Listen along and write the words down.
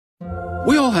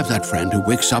We all have that friend who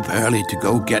wakes up early to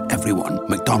go get everyone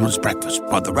McDonald's breakfast,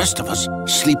 while the rest of us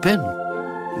sleep in.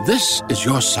 This is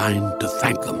your sign to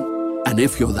thank them. And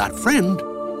if you're that friend,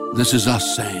 this is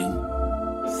us saying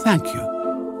thank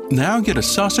you. Now get a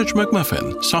sausage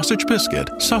McMuffin, sausage biscuit,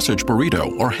 sausage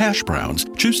burrito, or hash browns.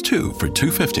 Choose 2 for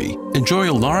 $2.50. Enjoy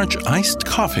a large iced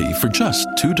coffee for just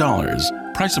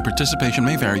 $2. Price and participation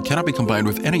may vary. Cannot be combined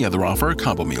with any other offer or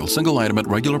combo meal. Single item at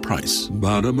regular price.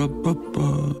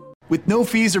 Ba-da-ba-ba-ba. With no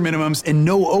fees or minimums and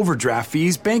no overdraft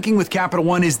fees, banking with Capital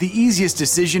One is the easiest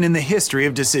decision in the history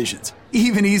of decisions.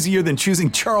 Even easier than choosing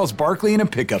Charles Barkley in a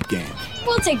pickup game.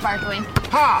 We'll take Barkley.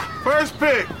 Ha! First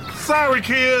pick. Sorry,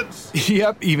 kids.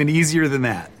 Yep, even easier than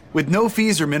that. With no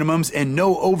fees or minimums and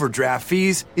no overdraft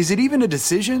fees, is it even a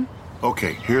decision?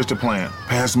 Okay, here's the plan.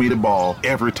 Pass me the ball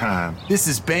every time. This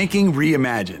is banking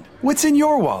reimagined. What's in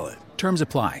your wallet? Terms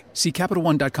apply. See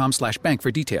CapitalOne.com/bank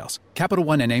for details. Capital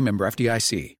One N.A. member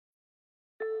FDIC.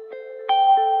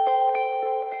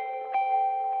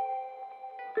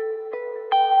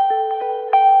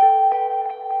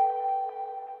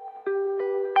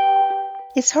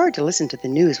 It's hard to listen to the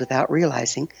news without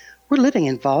realizing we're living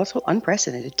in volatile,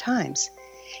 unprecedented times.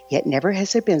 Yet never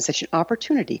has there been such an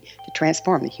opportunity to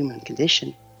transform the human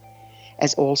condition.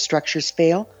 As old structures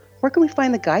fail, where can we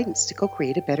find the guidance to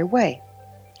co-create a better way?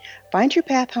 Find Your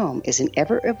Path Home is an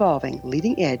ever-evolving,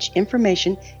 leading-edge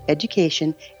information,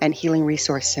 education, and healing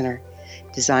resource center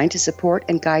designed to support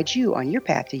and guide you on your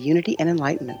path to unity and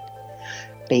enlightenment.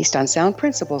 Based on sound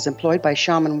principles employed by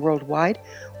shamans worldwide,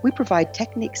 we provide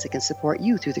techniques that can support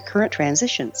you through the current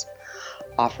transitions,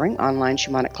 offering online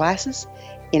shamanic classes,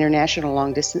 international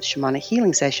long-distance shamanic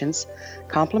healing sessions,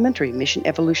 complimentary Mission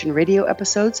Evolution radio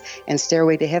episodes and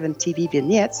Stairway to Heaven TV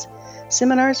vignettes,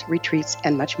 seminars, retreats,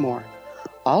 and much more.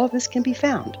 All of this can be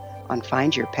found on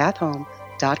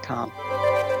findyourpathhome.com.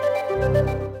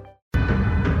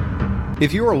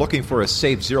 If you are looking for a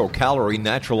safe, zero-calorie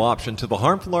natural option to the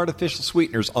harmful artificial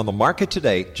sweeteners on the market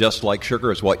today, Just Like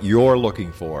Sugar is what you're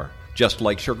looking for. Just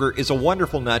Like Sugar is a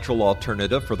wonderful natural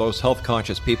alternative for those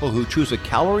health-conscious people who choose a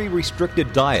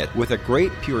calorie-restricted diet with a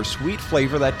great, pure, sweet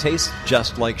flavor that tastes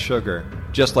just like sugar.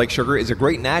 Just Like Sugar is a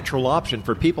great natural option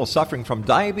for people suffering from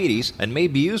diabetes and may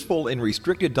be useful in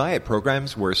restricted diet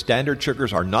programs where standard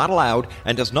sugars are not allowed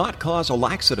and does not cause a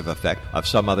laxative effect of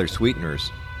some other sweeteners.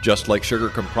 Just Like Sugar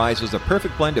comprises a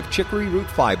perfect blend of chicory root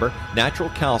fiber, natural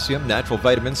calcium, natural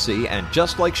vitamin C, and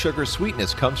Just Like Sugar's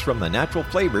sweetness comes from the natural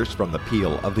flavors from the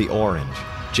peel of the orange.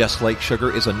 Just Like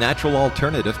Sugar is a natural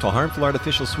alternative to harmful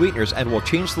artificial sweeteners and will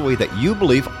change the way that you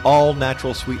believe all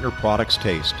natural sweetener products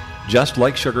taste. Just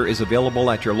Like Sugar is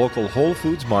available at your local Whole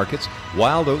Foods markets,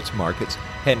 Wild Oats markets,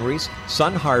 Henry's,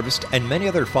 Sun Harvest, and many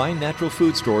other fine natural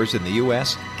food stores in the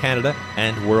U.S., Canada,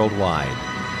 and worldwide.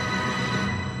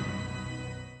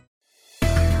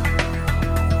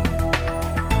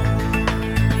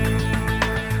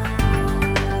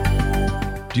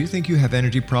 Do you think you have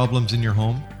energy problems in your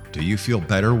home? Do you feel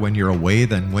better when you're away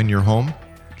than when you're home?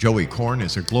 Joey Korn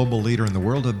is a global leader in the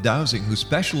world of dowsing who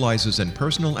specializes in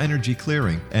personal energy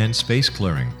clearing and space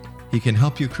clearing. He can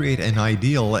help you create an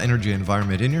ideal energy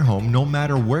environment in your home no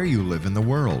matter where you live in the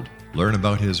world. Learn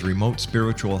about his remote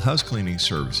spiritual house cleaning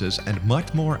services and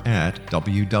much more at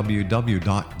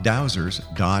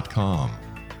www.dowsers.com.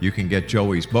 You can get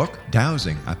Joey's book,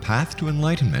 Dowsing, A Path to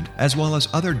Enlightenment, as well as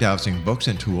other dowsing books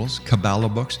and tools, Kabbalah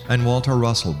books, and Walter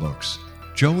Russell books.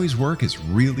 Joey's work is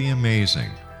really amazing.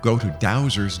 Go to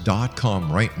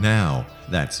dowsers.com right now.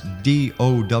 That's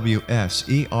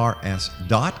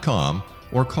DOWSERS.com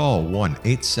or call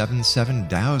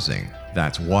 1-877-DOWSING.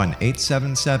 That's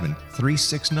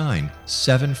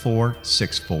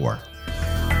 1-877-369-7464.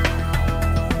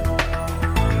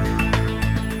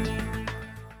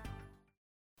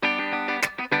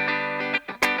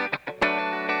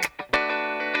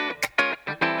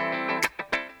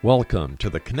 Welcome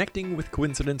to the Connecting with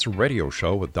Coincidence radio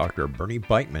show with Dr. Bernie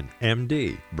Beitman,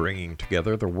 MD, bringing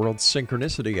together the world's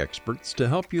synchronicity experts to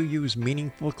help you use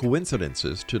meaningful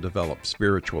coincidences to develop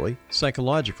spiritually,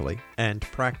 psychologically, and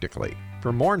practically.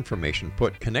 For more information,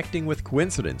 put Connecting with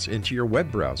Coincidence into your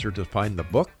web browser to find the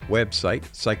book, website,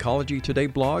 Psychology Today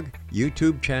blog,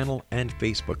 YouTube channel, and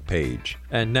Facebook page.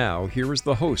 And now, here is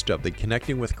the host of the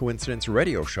Connecting with Coincidence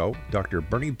radio show, Dr.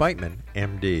 Bernie Beitman,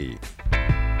 MD.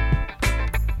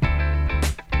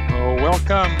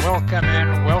 Welcome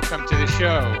to the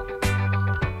show.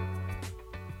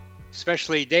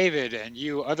 Especially David and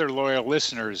you other loyal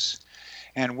listeners,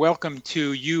 and welcome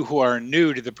to you who are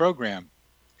new to the program.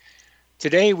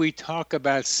 Today we talk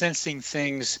about sensing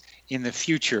things in the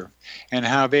future and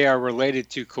how they are related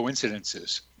to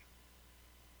coincidences.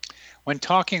 When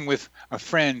talking with a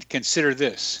friend, consider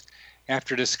this.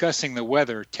 After discussing the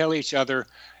weather, tell each other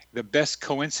the best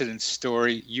coincidence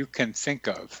story you can think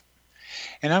of.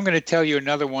 And I'm going to tell you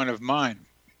another one of mine.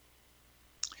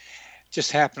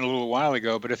 Just happened a little while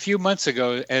ago, but a few months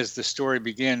ago, as the story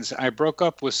begins, I broke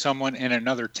up with someone in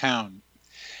another town.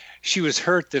 She was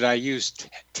hurt that I used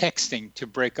texting to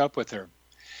break up with her.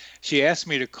 She asked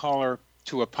me to call her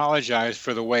to apologize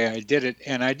for the way I did it,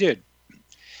 and I did.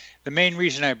 The main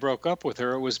reason I broke up with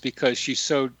her was because she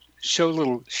showed so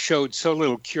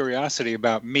little curiosity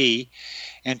about me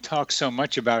and talked so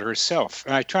much about herself.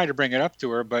 And I tried to bring it up to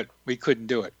her, but we couldn't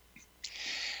do it.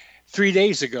 3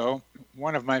 days ago,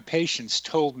 one of my patients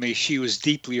told me she was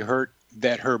deeply hurt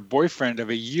that her boyfriend of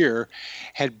a year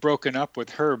had broken up with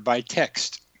her by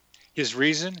text. His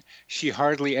reason? She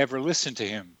hardly ever listened to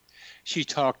him. She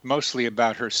talked mostly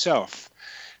about herself.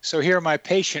 So here my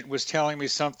patient was telling me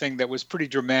something that was pretty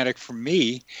dramatic for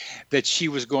me that she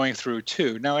was going through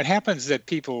too. Now, it happens that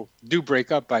people do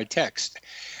break up by text,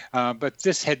 but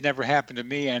this had never happened to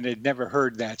me and had never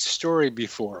heard that story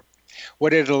before.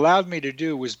 What it allowed me to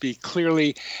do was be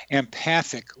clearly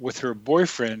empathic with her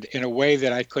boyfriend in a way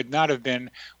that I could not have been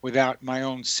without my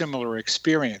own similar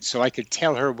experience. So I could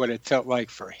tell her what it felt like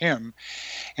for him,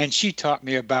 and she taught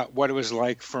me about what it was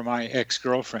like for my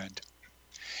ex-girlfriend.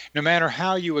 No matter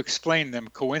how you explain them,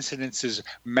 coincidences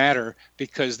matter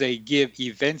because they give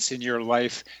events in your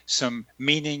life some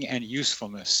meaning and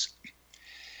usefulness.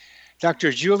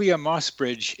 Dr. Julia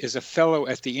Mossbridge is a fellow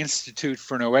at the Institute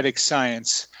for Noetic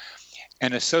Sciences,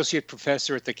 an associate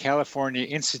professor at the California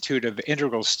Institute of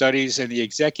Integral Studies, and the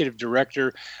executive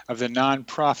director of the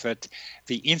nonprofit,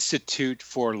 the Institute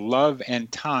for Love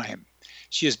and Time.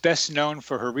 She is best known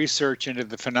for her research into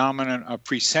the phenomenon of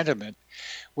presentiment,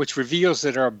 which reveals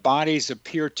that our bodies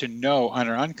appear to know on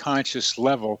an unconscious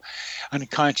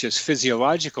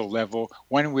physiological level,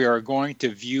 when we are going to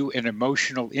view an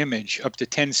emotional image up to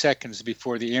 10 seconds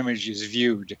before the image is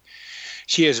viewed.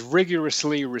 She has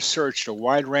rigorously researched a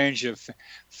wide range of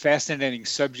fascinating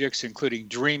subjects, including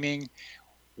dreaming,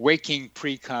 waking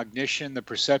precognition, the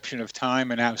perception of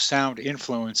time, and how sound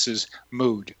influences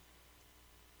mood.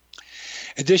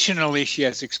 Additionally, she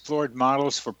has explored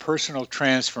models for personal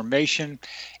transformation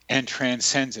and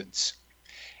transcendence.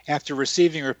 After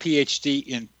receiving her PhD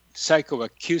in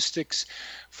psychoacoustics,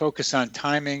 focus on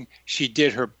timing, she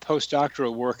did her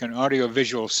postdoctoral work in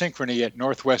audiovisual synchrony at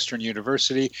Northwestern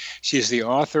University. She is the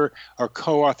author or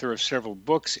co-author of several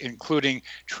books, including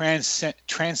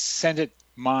Transcendent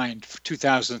Mind,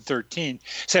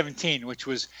 2017, which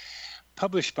was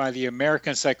published by the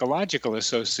American Psychological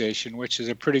Association, which is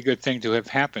a pretty good thing to have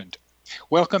happened.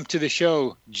 Welcome to the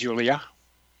show, Julia.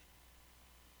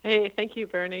 Hey, thank you,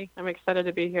 Bernie. I'm excited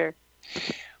to be here.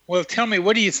 Well, tell me,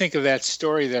 what do you think of that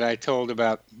story that I told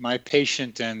about my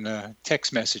patient and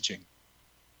text messaging?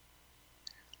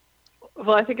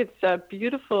 Well, I think it's a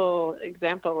beautiful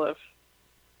example of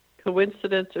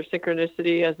coincidence or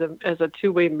synchronicity as a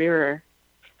two-way mirror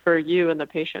for you and the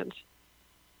patient.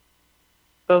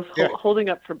 Both holding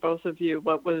up for both of you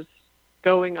what was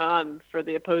going on for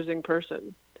the opposing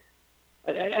person.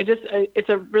 I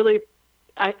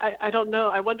don't know.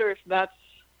 I wonder if that's,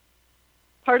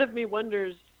 part of me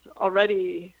wonders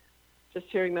already, just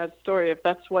hearing that story, if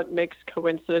that's what makes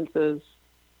coincidences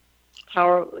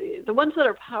powerful. The ones that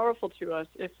are powerful to us,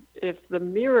 if the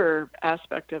mirror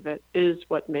aspect of it is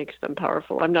what makes them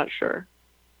powerful. I'm not sure.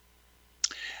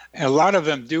 A lot of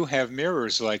them do have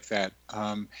mirrors like that.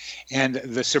 And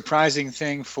the surprising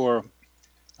thing for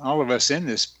all of us in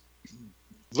this,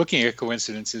 looking at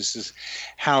coincidences, is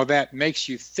how that makes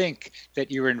you think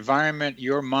that your environment,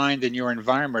 your mind, and your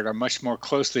environment are much more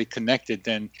closely connected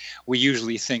than we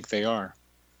usually think they are.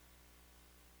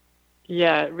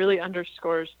 Yeah, it really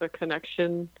underscores the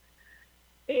connection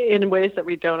in ways that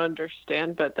we don't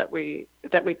understand, but that we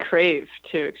crave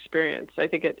to experience. I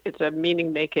think it's a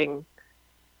meaning-making.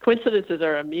 Coincidences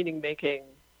are a meaning-making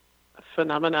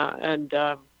phenomena, and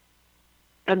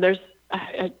there's.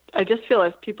 I just feel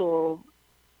as people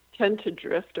tend to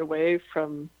drift away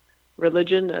from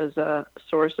religion as a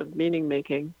source of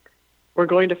meaning-making, we're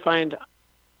going to find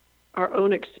our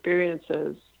own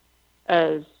experiences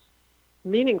as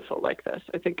meaningful like this.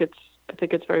 I think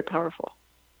it's very powerful.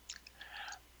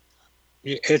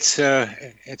 It's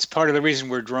part of the reason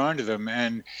we're drawn to them,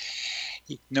 and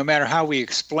no matter how we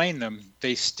explain them,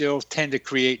 they still tend to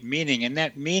create meaning. And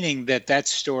that meaning that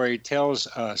story tells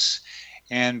us,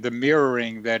 and the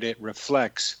mirroring that it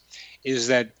reflects, is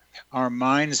that our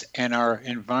minds and our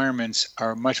environments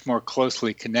are much more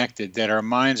closely connected, that our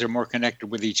minds are more connected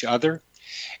with each other,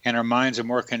 and our minds are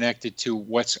more connected to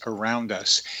what's around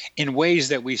us in ways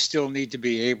that we still need to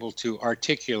be able to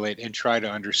articulate and try to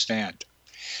understand.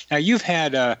 Now, you've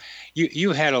had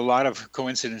you had a lot of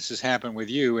coincidences happen with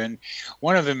you, and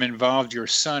one of them involved your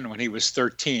son when he was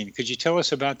 13. Could you tell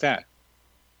us about that?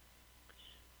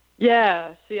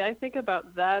 Yeah. See, I think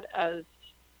about that as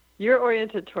you're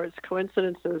oriented towards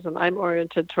coincidences, and I'm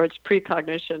oriented towards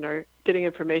precognition, or getting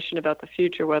information about the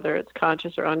future, whether it's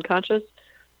conscious or unconscious.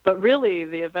 But really,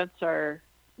 the events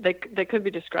they could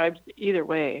be described either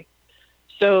way.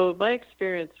 So my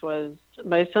experience was,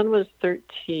 my son was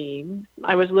 13.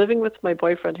 I was living with my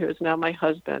boyfriend, who is now my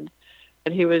husband,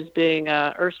 and he was being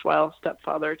an erstwhile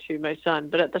stepfather to my son.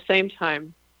 But at the same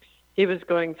time, he was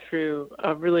going through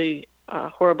a really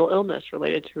horrible illness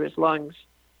related to his lungs.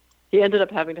 He ended up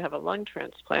having to have a lung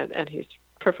transplant, and he's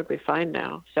perfectly fine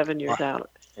now, 7 years out.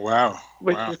 Wow.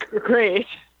 Which is great.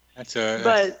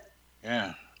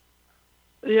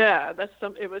 Yeah,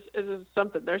 it was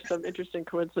something. There's some interesting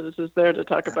coincidences there to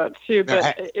talk about too.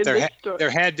 But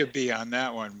there had to be on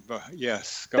that one. But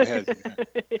yes, go ahead.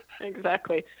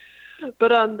 Exactly.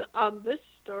 But on this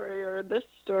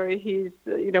story, he's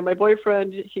my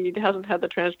boyfriend. He hasn't had the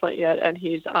transplant yet, and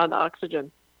he's on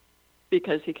oxygen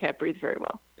because he can't breathe very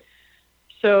well.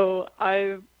 So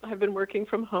I've been working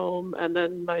from home, and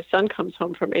then my son comes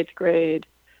home from 8th grade.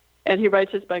 And he rides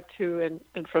his bike to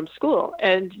and from school.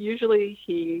 And usually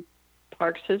he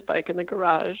parks his bike in the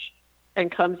garage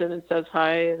and comes in and says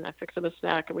hi, and I fix him a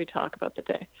snack, and we talk about the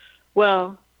day.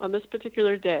 Well, on this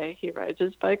particular day, he rides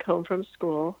his bike home from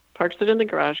school, parks it in the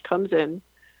garage, comes in,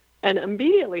 and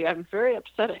immediately I'm very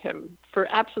upset at him for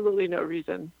absolutely no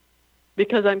reason,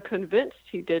 because I'm convinced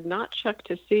he did not check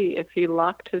to see if he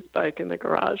locked his bike in the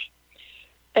garage.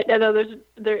 And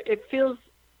it feels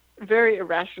very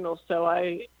irrational,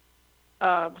 so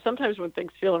sometimes when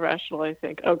things feel irrational, I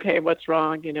think, okay, what's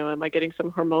wrong? Am I getting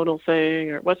some hormonal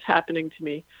thing, or what's happening to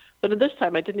me? But at this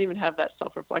time, I didn't even have that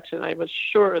self-reflection. I was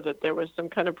sure that there was some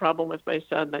kind of problem with my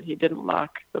son, that he didn't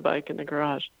lock the bike in the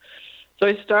garage. So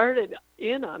I started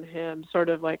in on him, sort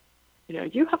of like,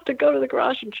 you have to go to the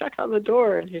garage and check on the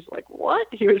door. And he's like, what?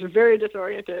 He was very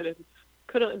disoriented and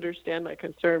couldn't understand my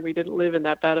concern. We didn't live in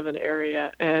that bad of an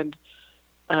area. And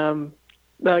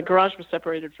the garage was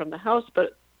separated from the house,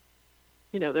 but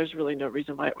there's really no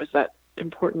reason why it was that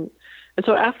important. And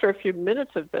so after a few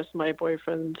minutes of this, my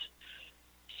boyfriend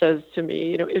says to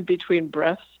me, in between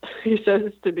breaths, he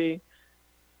says to me,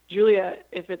 Julia,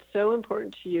 if it's so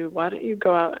important to you, why don't you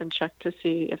go out and check to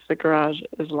see if the garage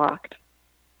is locked?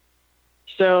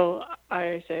 So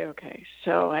I say, okay.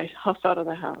 So I huff out of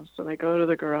the house, and I go to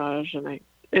the garage, and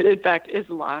it in fact is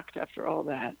locked after all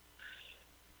that.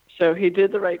 So he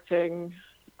did the right thing,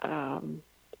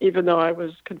 even though I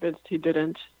was convinced he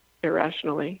didn't,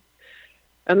 irrationally.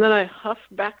 And then I huff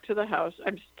back to the house.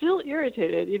 I'm still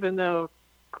irritated, even though,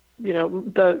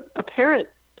 the apparent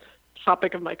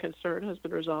topic of my concern has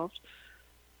been resolved.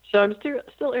 So I'm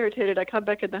still irritated. I come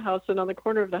back in the house, and on the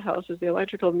corner of the house is the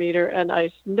electrical meter, and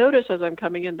I notice as I'm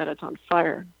coming in that it's on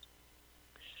fire.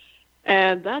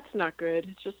 And that's not good.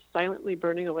 It's just silently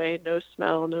burning away, no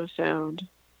smell, no sound.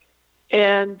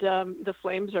 And the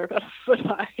flames are about a foot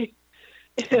high.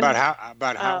 About how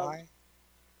high?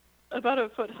 About a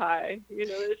foot high.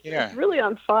 It's really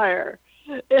on fire.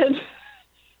 And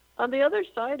on the other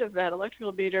side of that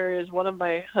electrical meter is one of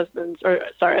my husband's,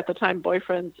 at the time,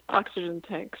 boyfriend's oxygen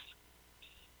tanks.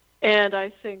 And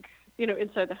I think,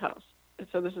 inside the house. And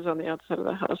so this is on the outside of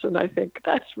the house, and I think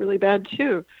that's really bad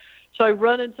too. So I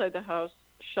run inside the house,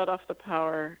 shut off the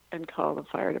power, and call the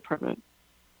fire department.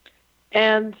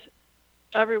 And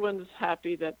everyone's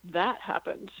happy that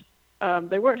happened.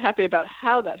 They weren't happy about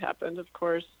how that happened, of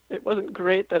course. It wasn't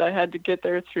great that I had to get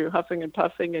there through huffing and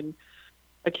puffing and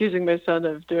accusing my son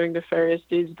of doing nefarious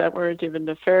deeds that weren't even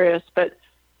nefarious. But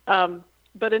in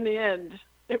the end,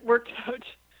 it worked out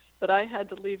that I had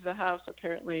to leave the house,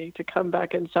 apparently, to come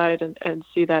back inside and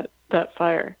see that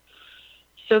fire.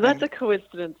 So that's a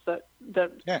coincidence that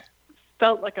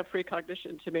felt like a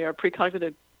precognition to me, or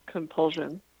precognitive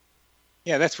compulsion.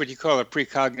 Yeah, that's what you call a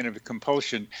precognitive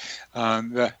compulsion.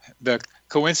 The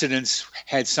coincidence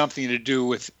had something to do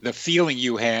with the feeling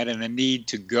you had and the need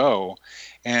to go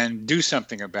and do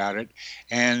something about it.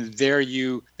 And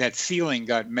that feeling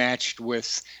got matched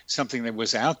with something that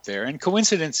was out there. And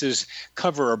coincidences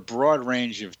cover a broad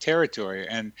range of territory,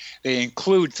 and they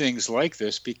include things like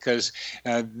this because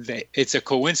it's a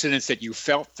coincidence that you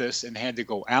felt this and had to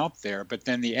go out there, but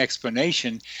then the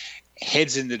explanation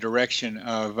heads in the direction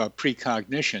of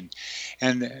precognition.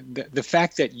 And the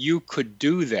fact that you could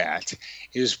do that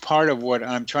is part of what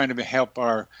I'm trying to help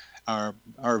our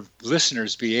our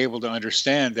listeners be able to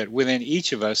understand that within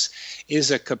each of us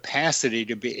is a capacity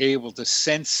to be able to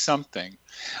sense something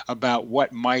about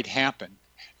what might happen,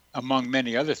 among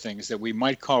many other things that we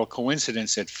might call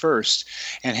coincidence at first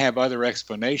and have other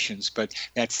explanations, but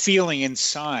that feeling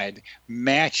inside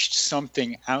matched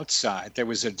something outside. There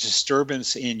was a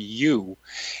disturbance in you,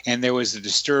 and there was a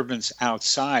disturbance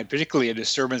outside, particularly a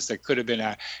disturbance that could have been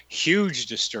a huge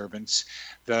disturbance.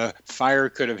 The fire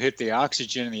could have hit the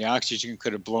oxygen, and the oxygen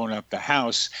could have blown up the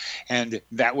house, and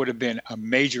that would have been a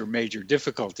major, major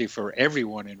difficulty for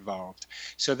everyone involved.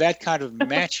 So that kind of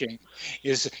matching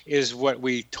is what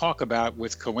we talk about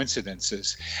with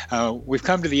coincidences. We've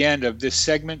come to the end of this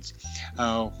segment.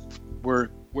 We're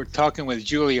talking with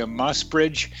Julia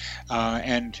Mossbridge,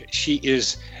 and she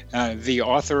is the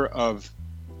author of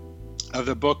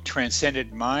the book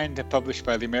Transcendent Mind, published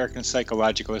by the American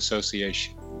Psychological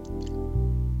Association.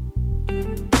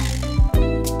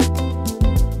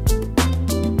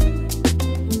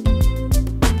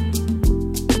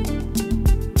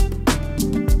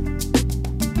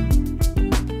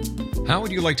 How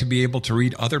would you like to be able to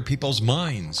read other people's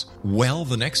minds? Well,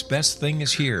 the next best thing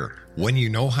is here. When you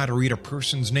know how to read a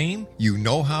person's name, you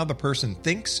know how the person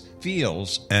thinks,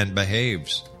 feels, and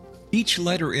behaves. Each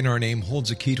letter in our name holds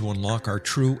a key to unlock our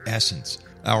true essence.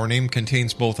 Our name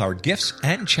contains both our gifts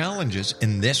and challenges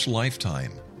in this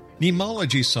lifetime.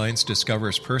 Mnemology science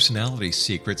discovers personality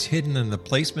secrets hidden in the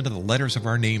placement of the letters of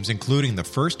our names, including the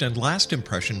first and last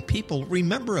impression people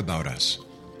remember about us.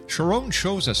 Sharon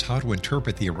shows us how to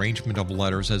interpret the arrangement of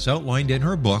letters as outlined in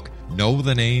her book, Know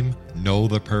the Name, Know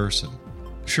the Person.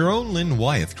 Sharon Lynn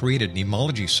Wyeth created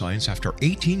mnemology science after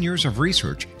 18 years of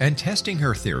research and testing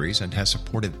her theories, and has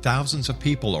supported thousands of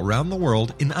people around the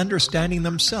world in understanding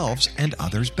themselves and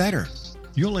others better.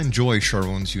 You'll enjoy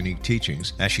Sharon's unique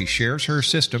teachings as she shares her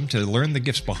system to learn the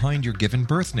gifts behind your given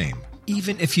birth name.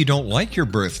 Even if you don't like your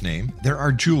birth name, there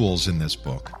are jewels in this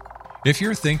book. If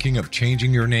you're thinking of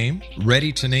changing your name,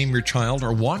 ready to name your child,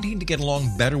 or wanting to get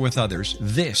along better with others,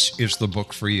 this is the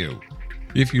book for you.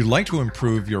 If you'd like to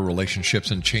improve your relationships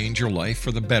and change your life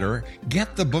for the better,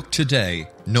 get the book today,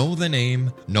 Know the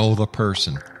Name, Know the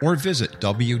Person, or visit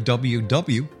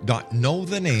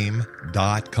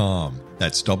www.knowthename.com.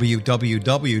 That's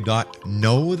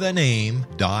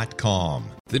www.knowthename.com.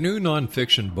 The new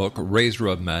nonfiction book, Razor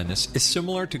of Madness, is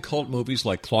similar to cult movies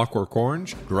like Clockwork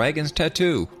Orange, Dragon's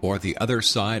Tattoo, or The Other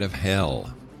Side of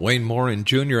Hell. Wayne Morin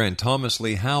Jr. and Thomas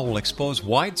Lee Howell expose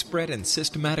widespread and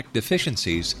systematic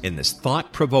deficiencies in this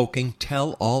thought-provoking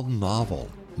tell-all novel.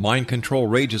 Mind control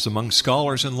rages among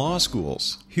scholars in law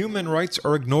schools. Human rights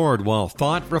are ignored while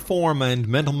thought reform and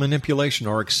mental manipulation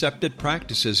are accepted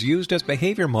practices used as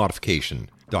behavior modification.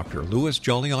 Dr. Louis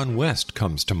Jolyon West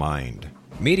comes to mind.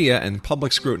 Media and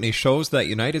public scrutiny shows that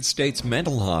United States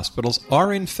mental hospitals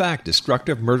are in fact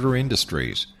destructive murder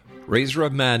industries. Razor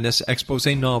of Madness expose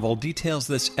novel details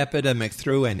this epidemic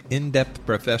through an in-depth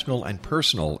professional and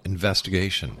personal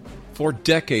investigation. For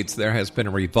decades, there has been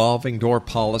a revolving door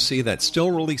policy that still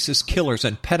releases killers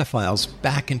and pedophiles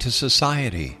back into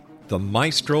society. The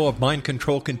maestro of mind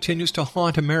control continues to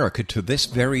haunt America to this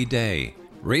very day.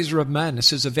 Razor of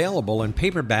Madness is available in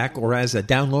paperback or as a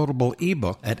downloadable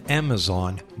ebook at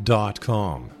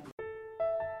Amazon.com.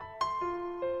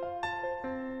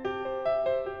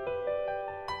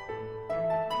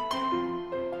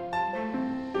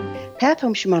 Path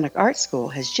Home Shamanic Art School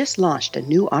has just launched a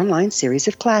new online series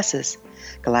of classes,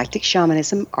 Galactic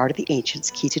Shamanism, Art of the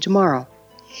Ancients, Key to Tomorrow.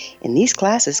 In these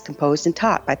classes, composed and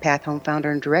taught by Path Home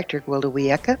founder and director Gwilda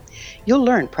Wiyaka, you'll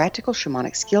learn practical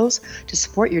shamanic skills to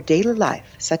support your daily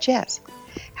life, such as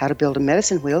how to build a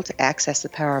medicine wheel to access the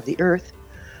power of the earth,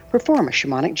 perform a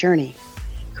shamanic journey,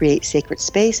 create sacred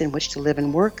space in which to live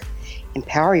and work,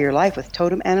 empower your life with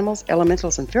totem animals,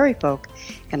 elementals, and fairy folk,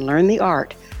 and learn the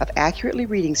art of accurately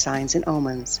reading signs and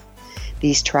omens.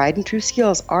 These tried and true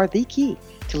skills are the key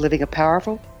to living a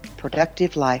powerful,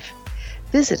 productive life.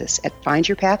 Visit us at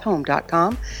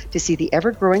findyourpathhome.com to see the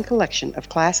ever-growing collection of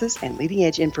classes and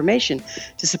leading-edge information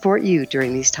to support you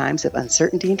during these times of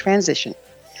uncertainty and transition.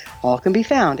 All can be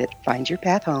found at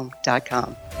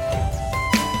findyourpathhome.com.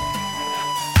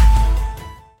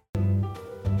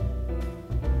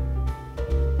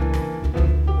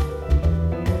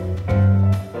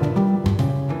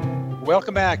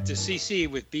 Welcome back to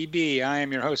CC with BB. I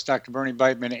am your host, Dr. Bernie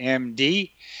Beitman,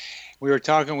 MD. We were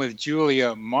talking with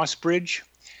Julia Mossbridge,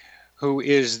 who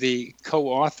is the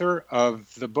co-author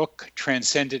of the book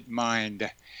Transcendent Mind.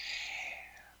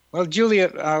 Well,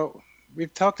 Julia,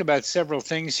 we've talked about several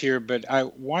things here, but I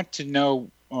want to know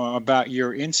about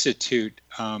your institute.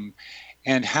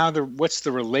 and what's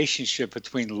the relationship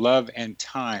between love and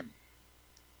time?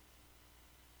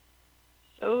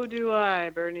 So do I,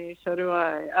 Bernie. So do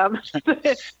I.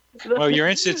 Well, your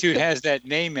institute has that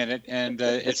name in it, and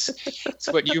it's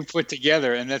what you put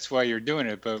together, and that's why you're doing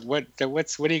it. But what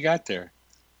do you got there?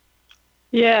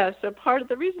 Yeah, so part of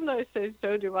the reason I say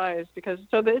so do I is because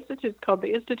the institute's called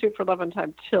the Institute for Love and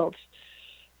Time Tilt,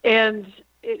 and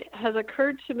it has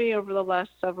occurred to me over the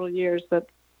last several years that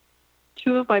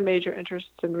two of my major interests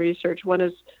in research, one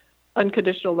is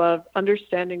unconditional love,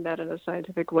 understanding that in a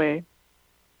scientific way,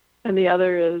 and the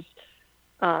other is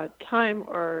time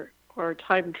or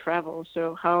time travel.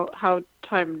 So how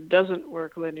time doesn't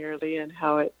work linearly and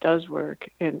how it does work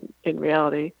in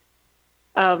reality.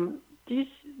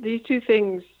 These two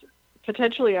things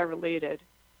potentially are related,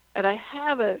 and I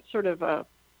have a sort of a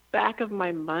back of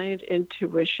my mind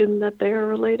intuition that they are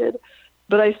related.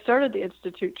 But I started the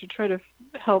Institute to try to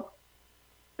help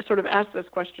sort of ask this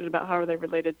question about how are they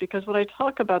related, because when I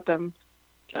talk about them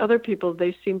to other people,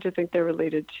 they seem to think they're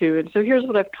related too. And so here's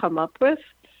what I've come up with.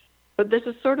 But this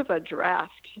is sort of a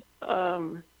draft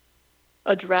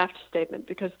statement,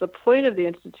 because the point of the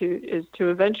Institute is to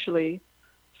eventually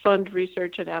fund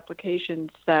research and applications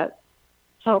that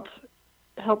help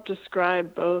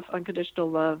describe both unconditional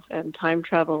love and time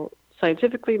travel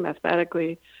scientifically,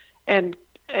 mathematically, and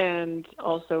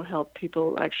also help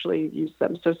people actually use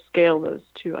them. So scale those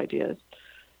two ideas,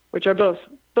 which are both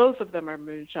of them are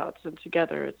moonshots, and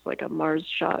together it's like a Mars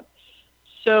shot.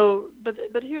 So, but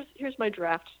here's my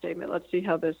draft statement. Let's see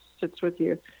how this sits with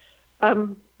you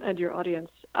and your audience.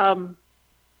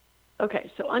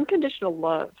 Okay, so unconditional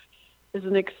love is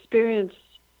an experience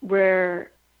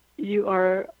where you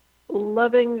are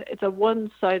loving. It's a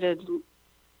one-sided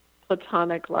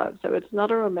platonic love. So it's not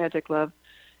a romantic love.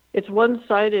 It's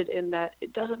one-sided in that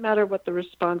it doesn't matter what the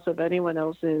response of anyone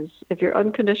else is. If you're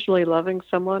unconditionally loving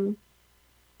someone,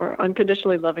 or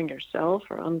unconditionally loving yourself,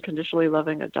 or unconditionally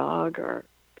loving a dog, or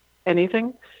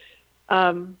anything,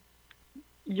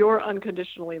 you're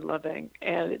unconditionally loving,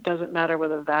 and it doesn't matter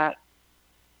whether that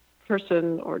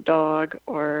person or dog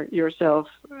or yourself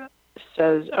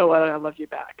says, "Oh, I love you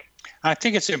back." I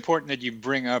think it's important that you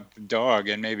bring up dog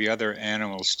and maybe other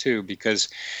animals too, because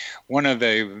one of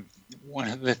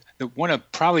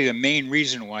probably the main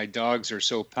reason why dogs are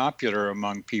so popular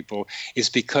among people is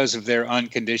because of their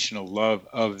unconditional love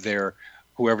of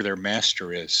whoever their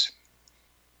master is.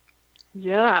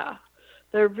 Yeah,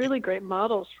 they're really great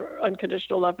models for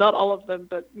unconditional love. Not all of them,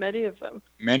 but many of them.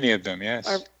 Many of them,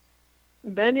 yes.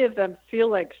 Many of them feel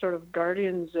like sort of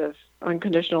guardians of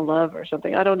unconditional love or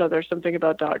something. I don't know. There's something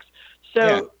about dogs. So,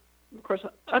 yeah. Of course,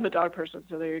 I'm a dog person,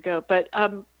 so there you go. But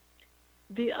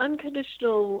the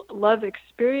unconditional love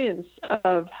experience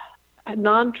of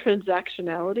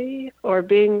non-transactionality, or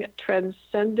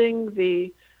transcending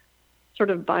the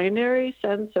sort of binary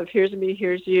sense of here's me,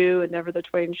 here's you, and never the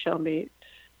twain shall meet.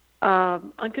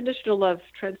 Unconditional love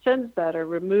transcends that, or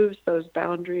removes those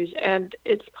boundaries, and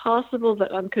it's possible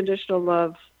that unconditional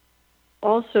love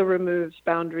also removes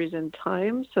boundaries in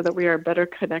time, so that we are better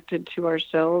connected to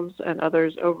ourselves and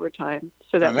others over time,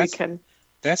 so that we can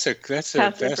pass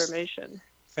information.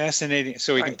 Fascinating.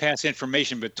 So we can pass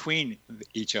information between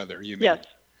each other, you mean? Yes,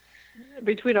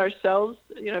 between ourselves,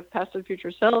 past and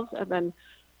future selves, and then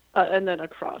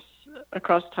across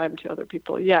time to other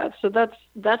people. Yeah, so that's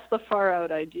the far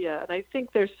out idea, and I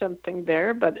think there's something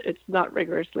there, but it's not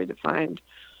rigorously defined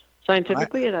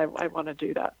scientifically, and I want to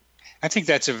do that. I think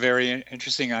that's a very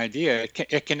interesting idea.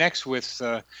 It connects with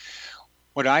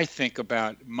what I think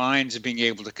about minds being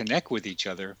able to connect with each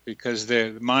other, because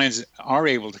the minds are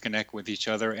able to connect with each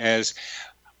other, as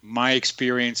my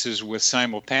experiences with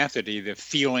simulpathity, the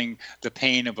feeling the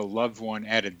pain of a loved one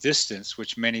at a distance,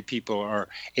 which many people are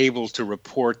able to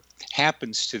report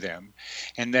happens to them.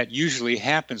 And that usually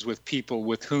happens with people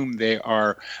with whom they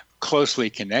are closely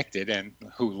connected and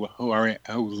who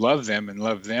love them and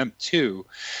love them too,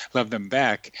 love them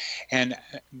back. And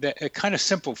a kind of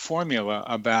simple formula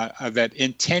about that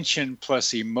intention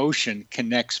plus emotion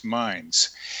connects minds.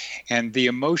 And the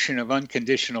emotion of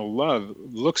unconditional love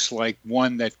looks like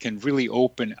one that can really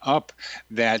open up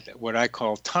that, what I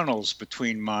call tunnels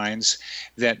between minds,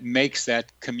 that makes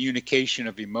that communication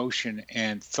of emotion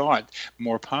and thought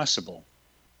more possible.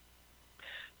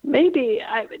 Maybe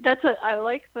I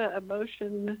like the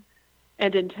emotion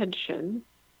and intention,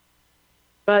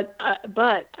 but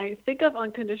I think of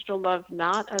unconditional love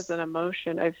not as an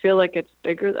emotion. I feel like it's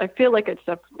bigger. I feel like it's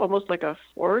almost like a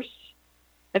force.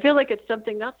 I feel like it's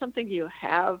not something you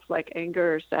have, like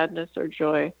anger or sadness or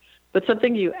joy, but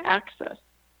something you access.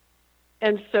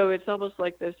 And so it's almost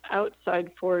like this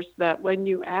outside force that when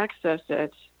you access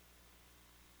it,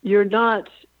 you're not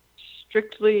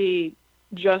strictly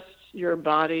just your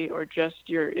body or just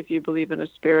if you believe in a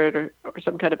spirit or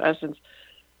some kind of essence,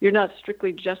 you're not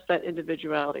strictly just that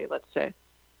individuality, let's say.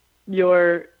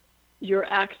 You're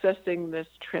accessing this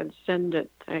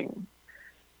transcendent thing.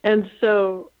 And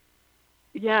so,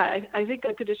 yeah, I think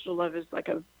unconditional love is like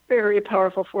a very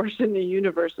powerful force in the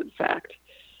universe, in fact.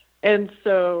 And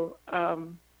so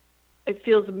it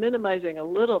feels minimizing a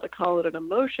little to call it an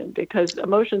emotion, because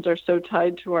emotions are so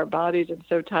tied to our bodies and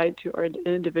so tied to our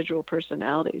individual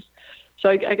personalities. So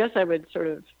I guess I would sort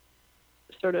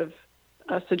of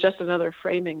suggest another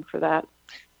framing for that.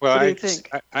 Well, what do you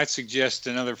think? I'd suggest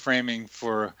another framing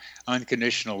for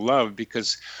unconditional love,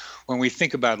 because when we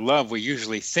think about love, we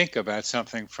usually think about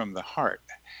something from the heart,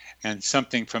 and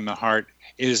something from the heart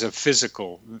is a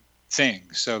physical thing.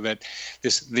 So that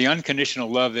the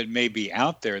unconditional love that may be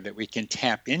out there that we can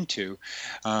tap into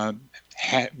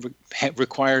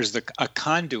requires a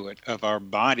conduit of our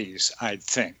bodies, I'd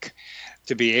think,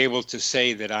 to be able to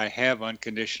say that I have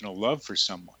unconditional love for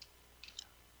someone.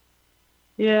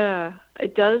 Yeah,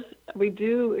 it does. We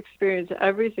do experience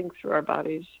everything through our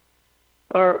bodies,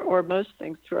 or most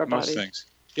things through our bodies. Most things,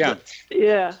 yeah.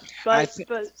 Yeah, but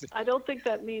I don't think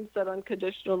that means that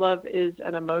unconditional love is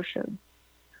an emotion.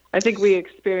 I think we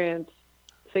experience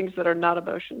things that are not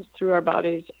emotions through our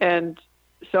bodies, and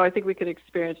so I think we could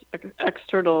experience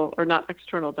external, or not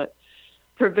external, but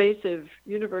pervasive,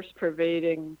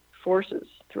 universe-pervading forces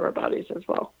through our bodies as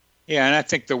well. Yeah, and I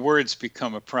think the words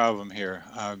become a problem here.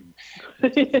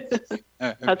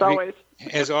 As always.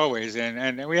 As always,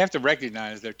 and we have to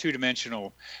recognize they're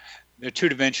two-dimensional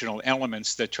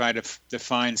elements that try to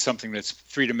define something that's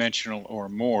three-dimensional or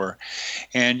more.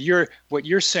 And what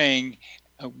you're saying,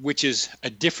 which is a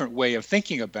different way of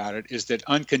thinking about it, is that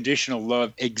unconditional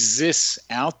love exists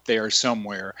out there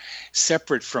somewhere,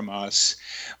 separate from us,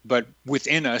 but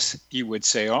within us, you would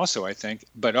say also, I think,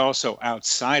 but also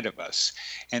outside of us.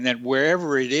 And that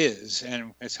wherever it is,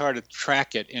 and it's hard to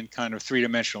track it in kind of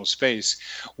three-dimensional space,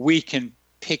 we can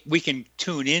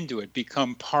tune into it,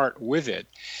 become part with it.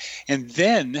 And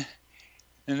then,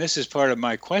 and this is part of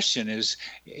my question, is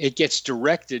it gets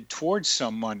directed towards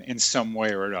someone in some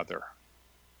way or another.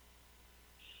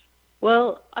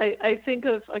 Well, I think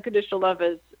of unconditional love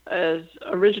as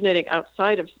originating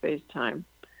outside of space-time.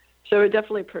 So it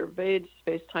definitely pervades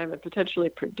space-time and potentially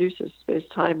produces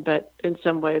space-time, but in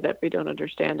some way that we don't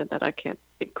understand and that I can't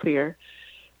make clear.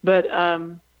 But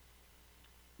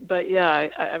yeah,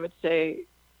 I would say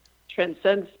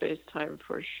transcends space-time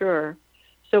for sure.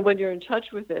 So when you're in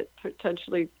touch with it,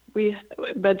 potentially we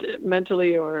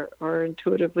mentally or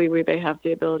intuitively, we may have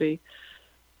the ability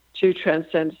to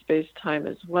transcend space-time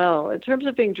as well. In terms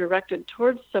of being directed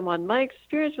towards someone, my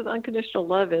experience with unconditional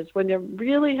love is when you're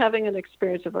really having an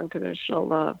experience of unconditional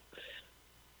love,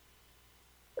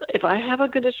 if I have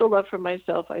unconditional love for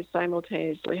myself, I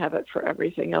simultaneously have it for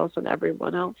everything else and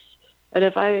everyone else. And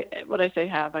when I say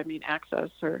have, I mean access,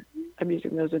 or I'm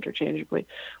using those interchangeably.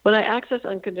 When I access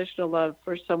unconditional love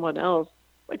for someone else,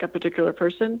 like a particular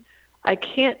person, I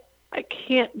can't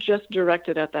just direct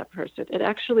it at that person. It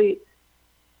actually,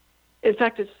 in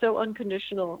fact, it's so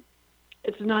unconditional.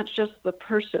 It's not just the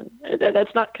person.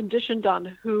 That's not conditioned on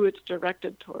who it's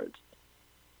directed towards.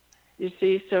 You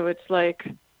see, so it's like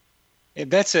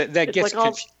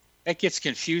that gets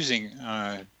confusing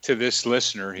to this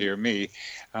listener here, me,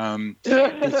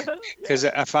 because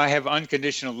if I have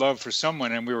unconditional love for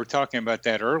someone, and we were talking about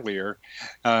that earlier,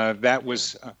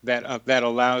 that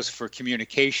allows for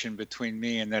communication between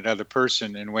me and that other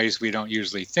person in ways we don't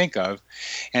usually think of,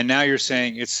 and now you're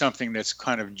saying it's something that's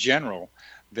kind of general,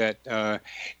 that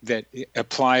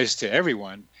applies to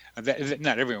everyone.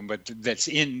 Not everyone, but that's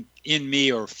in me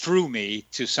or through me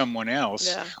to someone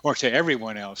else, or to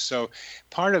everyone else. So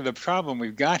part of the problem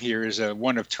we've got here is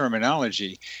one of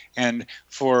terminology. And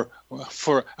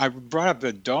I brought up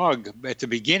the dog at the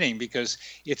beginning because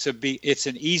it's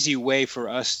an easy way for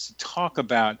us to talk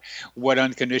about what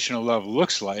unconditional love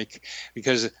looks like,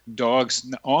 because dogs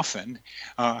often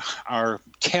are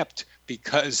kept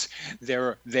because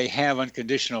they have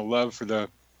unconditional love for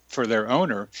their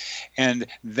owner, and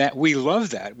that we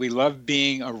love that. We love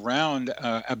being around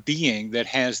a being that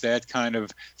has that kind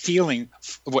of feeling,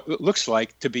 what it looks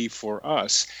like to be for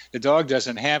us. The dog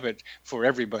doesn't have it for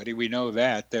everybody. We know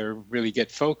that. They really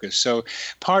get focused. So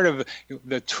part of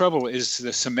the trouble is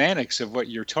the semantics of what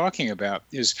you're talking about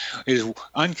is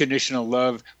unconditional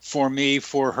love for me,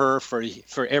 for her, for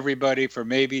everybody, for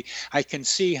maybe. I can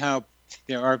see how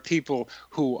There are people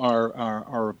who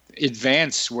are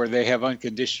advanced where they have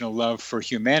unconditional love for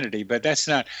humanity, but that's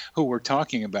not who we're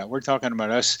talking about. We're talking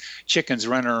about us chickens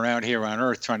running around here on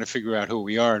Earth trying to figure out who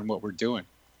we are and what we're doing.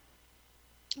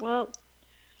 Well,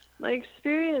 my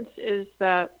experience is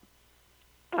that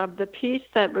the piece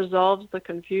that resolves the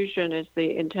confusion is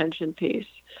the intention piece.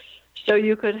 So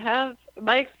you could have,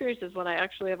 my experience is when I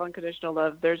actually have unconditional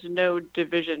love, there's no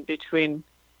division between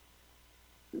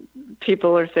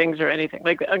people or things or anything.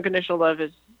 Like, unconditional love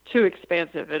is too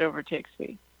expansive. It overtakes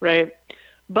me, right?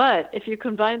 But if you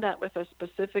combine that with a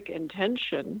specific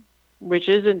intention, which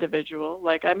is individual,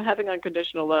 like I'm having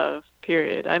unconditional love,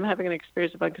 period. I'm having an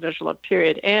experience of unconditional love,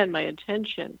 period. And my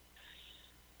intention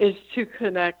is to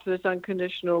connect this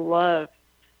unconditional love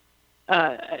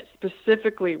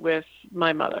specifically with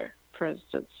my mother, for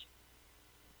instance.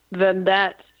 Then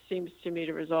that seems to me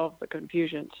to resolve the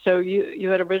confusion. So you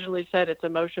had originally said it's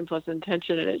emotion plus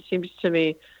intention, and it seems to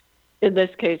me, in this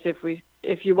case,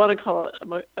 if you want to call it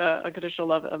unconditional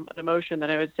love an emotion, then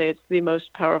I would say it's the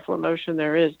most powerful emotion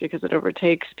there is because it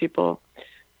overtakes people.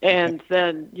 And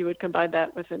then you would combine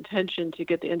that with intention to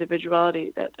get the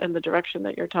individuality and the direction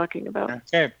that you're talking about.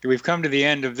 Okay, we've come to the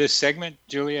end of this segment,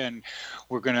 Julia, and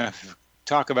we're going to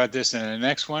talk about this in the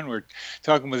next one. We're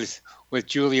talking with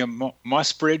Julia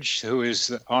Mossbridge, who is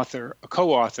the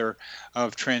co-author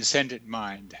of Transcendent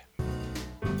Mind.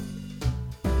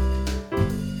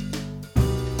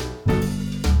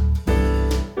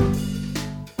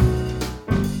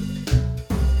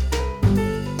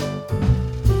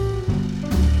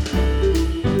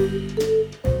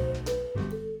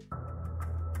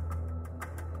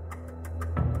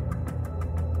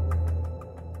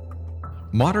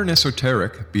 Modern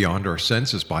Esoteric, Beyond Our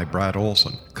Senses by Brad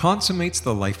Olson, consummates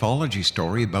the lifeology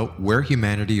story about where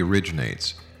humanity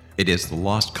originates. It is the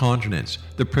lost continents,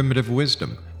 the primitive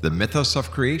wisdom, the mythos of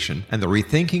creation, and the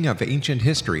rethinking of ancient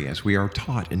history as we are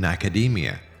taught in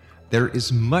academia. There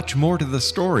is much more to the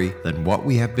story than what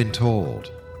we have been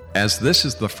told. As this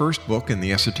is the first book in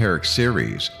the Esoteric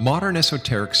series, Modern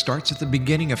Esoteric starts at the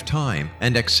beginning of time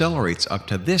and accelerates up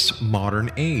to this modern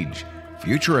age.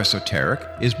 Future Esoteric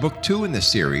is book 2 in the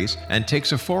series and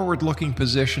takes a forward-looking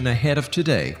position ahead of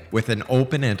today with an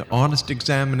open and honest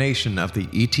examination of the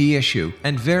ET issue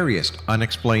and various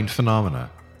unexplained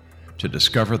phenomena. To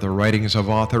discover the writings of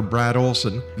author Brad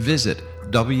Olson, visit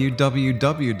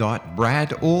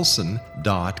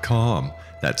www.bradolson.com.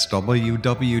 That's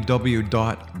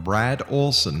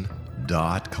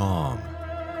www.bradolson.com.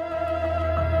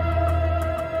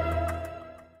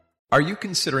 Are you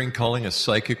considering calling a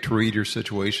psychic to read your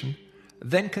situation?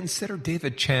 Then consider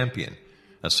David Champion,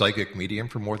 a psychic medium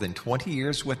for more than 20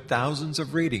 years with thousands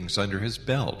of readings under his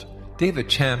belt. David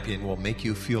Champion will make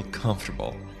you feel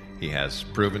comfortable. He has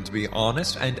proven to be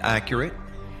honest and accurate.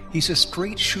 He's a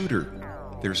straight shooter.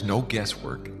 There's no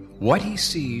guesswork. What he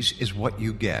sees is what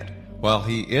you get. While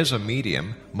he is a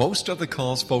medium, most of the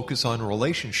calls focus on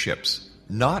relationships,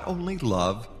 not only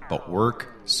love, but work,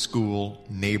 school,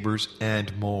 neighbors,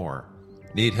 and more.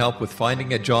 Need help with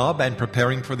finding a job and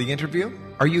preparing for the interview?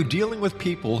 Are you dealing with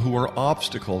people who are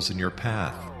obstacles in your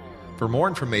path? For more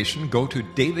information, go to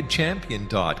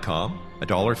davidchampion.com,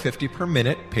 $1.50 per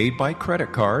minute paid by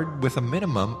credit card with a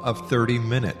minimum of 30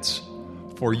 minutes.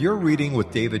 For your reading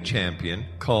with David Champion,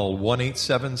 call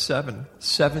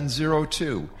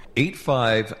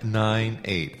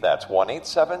 1-877-702-8598. That's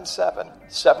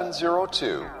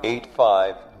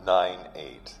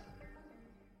 1-877-702-8598.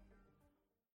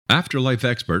 Afterlife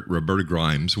expert Roberta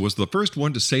Grimes was the first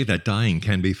one to say that dying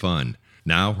can be fun.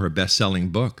 Now her best-selling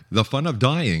book, The Fun of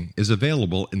Dying, is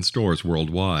available in stores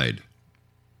worldwide.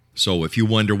 So if you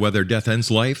wonder whether death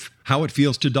ends life, how it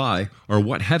feels to die, or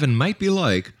what heaven might be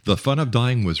like, The Fun of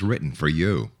Dying was written for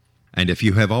you. And if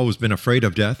you have always been afraid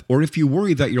of death, or if you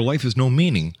worry that your life has no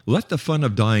meaning, let The Fun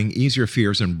of Dying ease your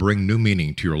fears and bring new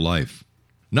meaning to your life.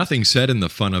 Nothing said in The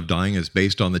Fun of Dying is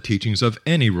based on the teachings of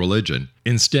any religion.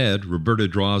 Instead, Roberta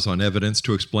draws on evidence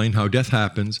to explain how death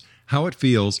happens, how it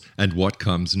feels, and what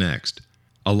comes next.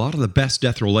 A lot of the best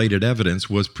death-related evidence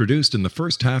was produced in the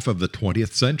first half of the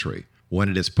 20th century. When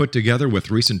it is put together with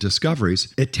recent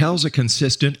discoveries, it tells a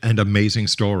consistent and amazing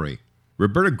story.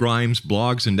 Roberta Grimes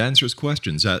blogs and answers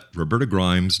questions at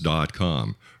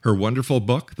robertagrimes.com. Her wonderful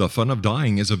book, The Fun of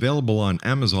Dying, is available on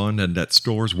Amazon and at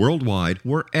stores worldwide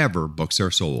wherever books are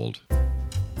sold.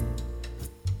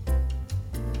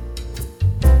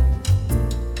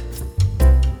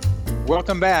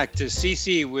 Welcome back to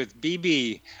CC with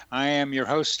BB. I am your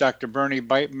host, Dr. Bernie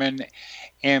Beitman,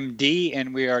 MD,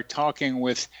 and we are talking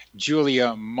with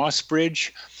Julia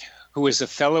Mossbridge, who is a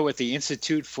fellow at the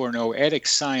Institute for Noetic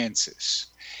Sciences.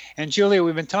 And Julia,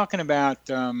 we've been talking about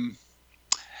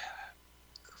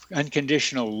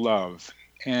unconditional love,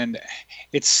 and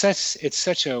it's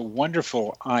such a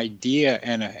wonderful idea,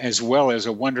 and as well as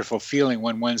a wonderful feeling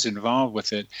when one's involved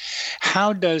with it.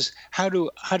 How does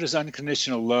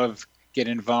unconditional love get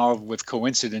involved with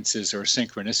coincidences or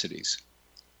synchronicities?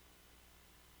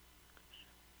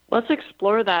 Let's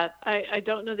explore that. I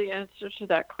don't know the answer to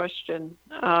that question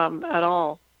at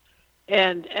all,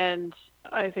 and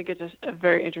I think it's a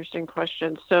very interesting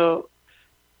question. So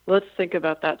let's think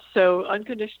about that. So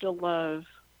unconditional love,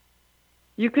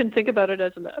 you can think about it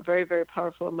as a very, very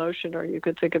powerful emotion, or you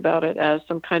could think about it as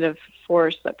some kind of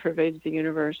force that pervades the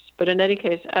universe. But in any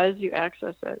case, as you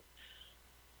access it,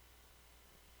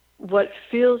 what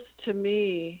feels to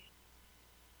me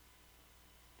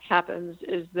happens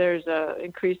is there's a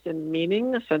increase in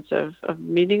meaning, a sense of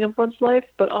meaning of one's life,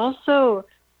 but also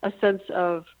a sense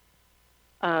of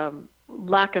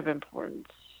lack of importance.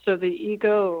 So the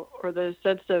ego or the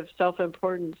sense of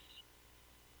self-importance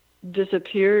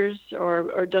disappears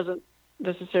or doesn't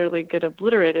necessarily get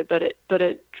obliterated, but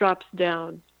it drops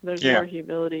down. There's more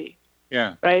humility.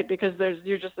 Yeah. Right? Because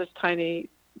you're just this tiny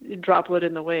droplet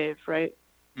in the wave, right?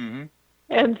 Mm-hmm.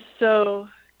 And so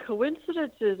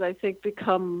coincidences, I think,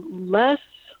 become less,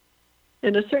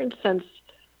 in a certain sense,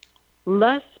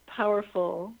 less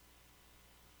powerful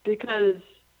because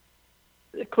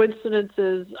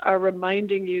coincidences are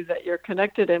reminding you that you're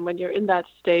connected. And when you're in that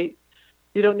state,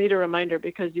 you don't need a reminder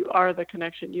because you are the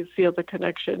connection. You feel the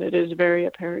connection. It is very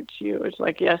apparent to you. It's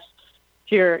like, yes,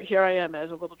 here I am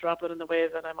as a little droplet in the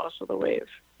wave, and I'm also the wave,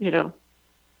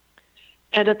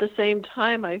 And at the same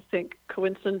time, I think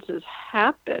coincidences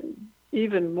happen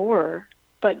even more,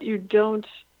 but you don't,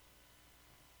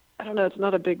 I don't know, it's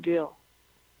not a big deal.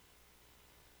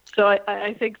 So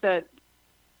I think that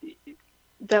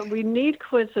we need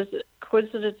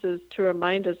coincidences to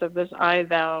remind us of this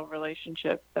I-thou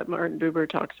relationship that Martin Buber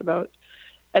talks about.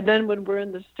 And then when we're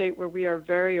in the state where we are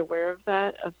very aware of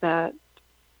that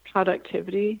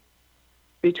productivity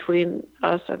between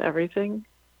us and everything,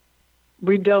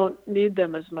 we don't need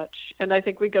them as much. And I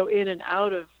think we go in and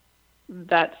out of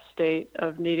that state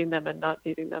of needing them and not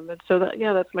needing them. And so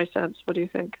that's my sense. What do you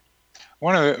think?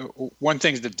 One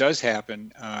thing that does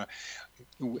happen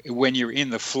when you're in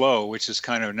the flow, which is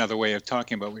kind of another way of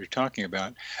talking about what you're talking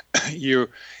about, you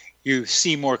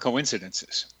see more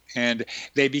coincidences and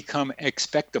they become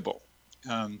expectable.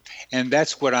 And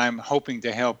that's what I'm hoping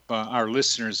to help our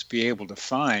listeners be able to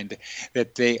find,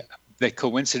 that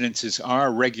coincidences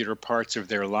are regular parts of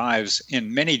their lives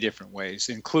in many different ways,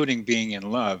 including being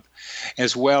in love,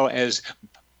 as well as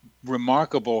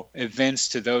remarkable events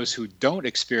to those who don't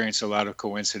experience a lot of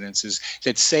coincidences,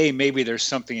 that say maybe there's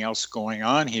something else going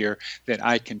on here that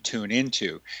I can tune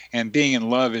into. And being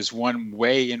in love is one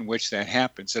way in which that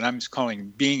happens. And I'm just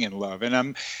calling being in love. And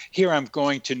I'm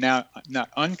going to now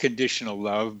not unconditional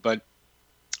love, but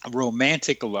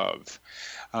romantic love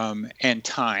and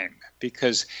time.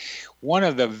 Because one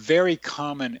of the very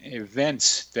common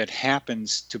events that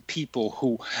happens to people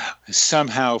who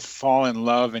somehow fall in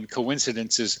love, and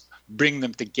coincidences bring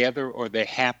them together, or they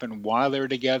happen while they're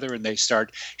together, and they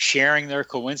start sharing their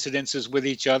coincidences with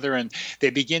each other, and they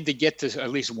begin to get to,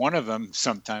 at least one of them,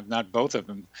 sometimes not both of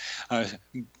them,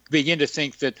 begin to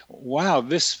think that, wow,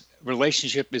 this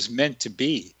relationship is meant to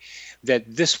be, that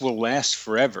this will last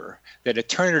forever, that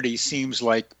eternity seems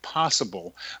like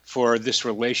possible for this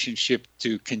relationship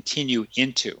to continue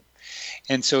into.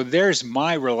 And so there's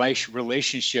my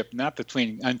relationship, not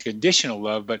between unconditional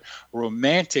love, but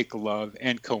romantic love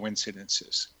and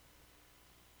coincidences.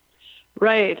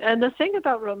 Right. And the thing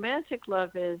about romantic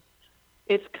love is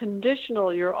it's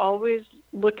conditional. You're always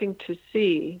looking to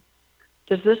see,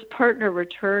 does this partner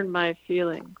return my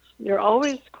feelings? You're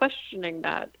always questioning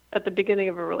that at the beginning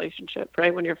of a relationship,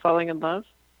 right, when you're falling in love.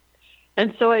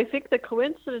 And so I think the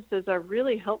coincidences are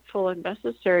really helpful and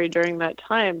necessary during that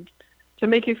time to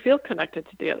make you feel connected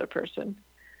to the other person.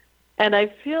 And I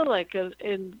feel like as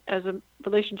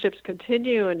relationships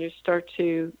continue and you start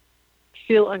to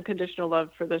feel unconditional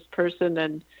love for this person,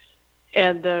 and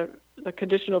the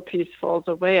conditional piece falls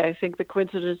away, I think the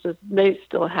coincidences may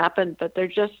still happen, but they're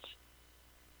just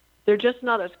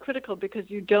not as critical because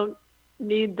you don't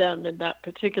need them in that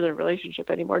particular relationship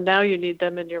anymore. Now you need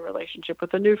them in your relationship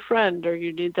with a new friend, or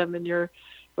you need them in your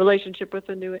relationship with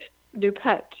a new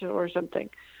pet or something.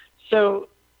 So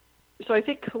I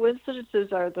think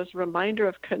coincidences are this reminder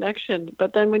of connection,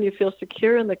 but then when you feel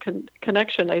secure in the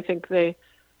connection, I think they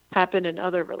happen in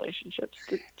other relationships.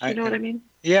 Do you know what I mean?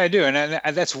 Yeah, I do. And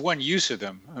that's one use of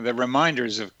them, the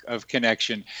reminders of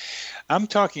connection. I'm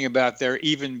talking about there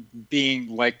even being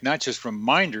like not just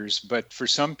reminders, but for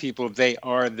some people, they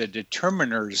are the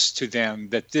determiners to them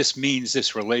that this means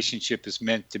this relationship is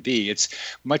meant to be. It's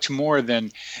much more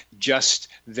than just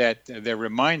that they're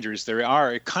reminders. There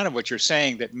are kind of what you're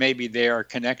saying, that maybe they are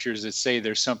connectors that say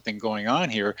there's something going on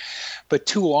here. But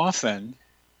too often,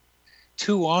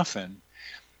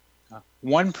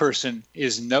 one person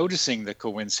is noticing the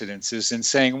coincidences and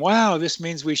saying, wow, this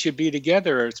means we should be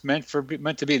together, or it's meant to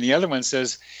be. And the other one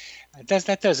says,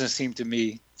 that doesn't seem to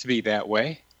me to be that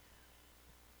way.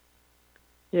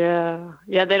 Yeah.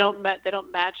 They don't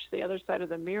match the other side of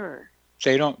the mirror.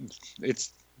 The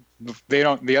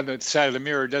other side of the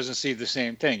mirror doesn't see the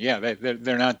same thing. Yeah,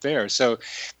 they're not there. So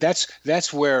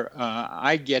that's where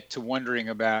I get to wondering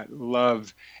about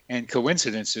love and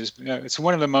coincidences. It's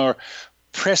one of the more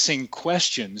pressing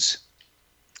questions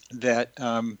that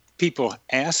people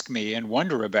ask me and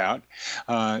wonder about,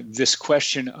 this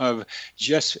question of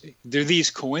just, do these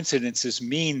coincidences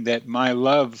mean that my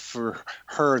love for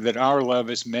her, that our love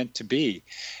is meant to be?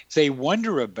 They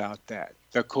wonder about that.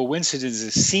 The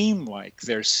coincidences seem like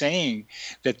they're saying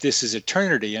that this is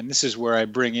eternity, and this is where I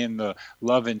bring in the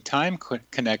love and time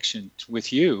connection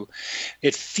with you.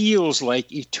 It feels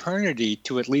like eternity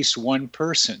to at least one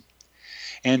person.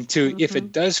 And if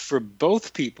it does for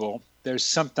both people, there's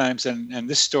sometimes, and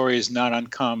this story is not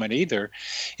uncommon either,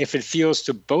 if it feels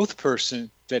to both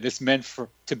person that it's meant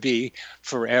to be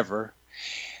forever,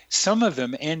 some of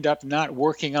them end up not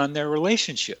working on their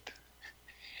relationship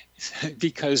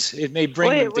because it may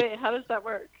bring Wait, how does that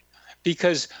work?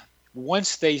 Because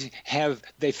once they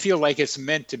feel like it's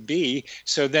meant to be,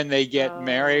 so then they get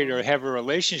married or have a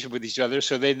relationship with each other,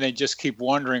 so then they just keep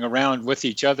wandering around with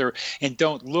each other and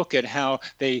don't look at how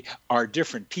they are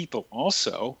different people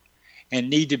also, and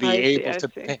need to be able to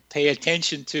pay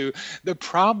attention to the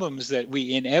problems that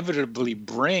we inevitably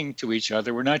bring to each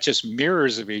other. We're not just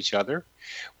mirrors of each other.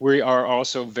 We are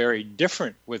also very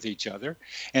different with each other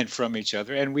and from each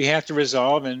other, and we have to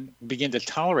resolve and begin to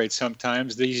tolerate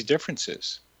sometimes these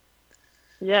differences.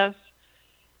 Yes.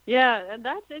 Yeah, and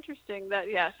that's interesting.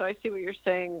 So I see what you're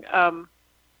saying.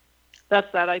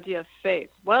 That's that idea of fate.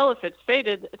 Well, if it's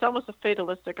fated, it's almost a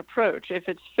fatalistic approach. If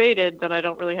it's fated, then I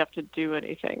don't really have to do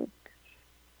anything.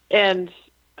 And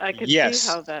I can see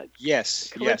how that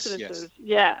coincidences.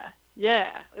 Yes.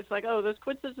 Yeah. It's like, those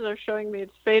coincidences are showing me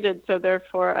it's fated, so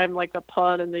therefore I'm like a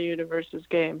pawn in the universe's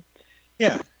game.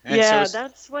 Yeah. And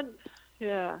that's when.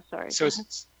 Yeah. Sorry. So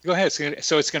go ahead.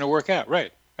 So it's going to work out,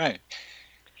 right?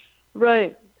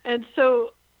 Right. And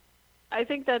so I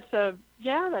think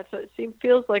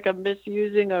feels like a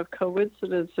misusing of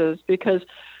coincidences, because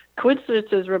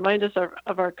coincidences remind us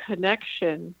of our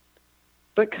connection,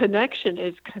 but connection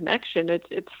is connection.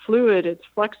 It's fluid, it's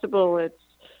flexible, it's,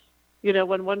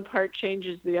 when one part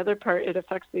changes the other part, it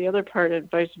affects the other part, and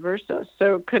vice versa.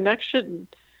 So connection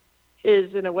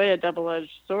is in a way a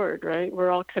double-edged sword, right?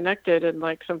 We're all connected, and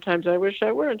like sometimes I wish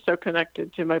I weren't so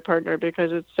connected to my partner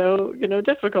because it's so,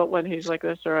 difficult when he's like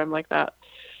this or I'm like that.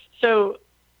 So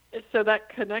that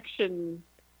connection,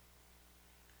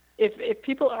 if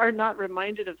people are not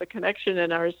reminded of the connection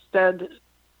and are instead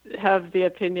have the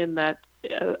opinion that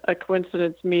a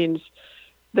coincidence means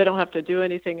they don't have to do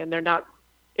anything and they're not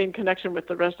in connection with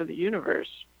the rest of the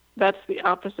universe, that's the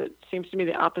opposite, seems to me,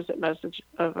 the opposit message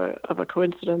of a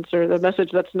coincidence, or the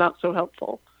message that's not so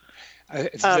helpful.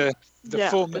 Yes, the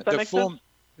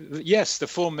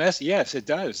full message. Yes, it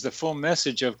does. The full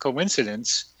message of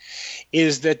coincidence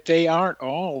is that they aren't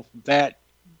all that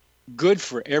good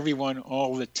for everyone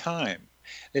all the time,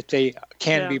 that they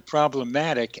can be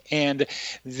problematic, and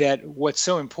that what's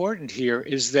so important here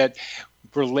is that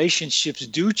relationships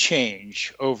do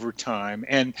change over time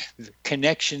and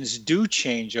connections do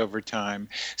change over time.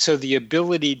 So the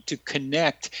ability to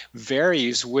connect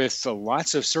varies with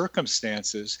lots of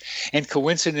circumstances, and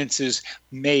coincidences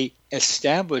may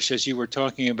establish, as you were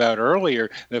talking about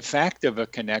earlier, the fact of a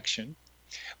connection,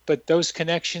 but those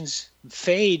connections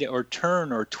fade or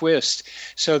turn or twist,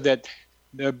 so that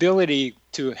the ability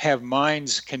to have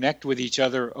minds connect with each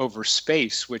other over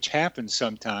space, which happens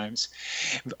sometimes,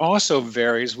 also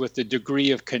varies with the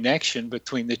degree of connection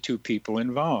between the two people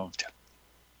involved.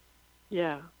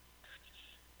 Yeah,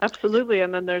 absolutely.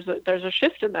 And then there's a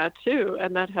shift in that too,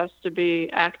 and that has to be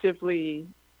actively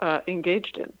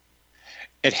engaged in.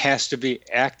 it has to be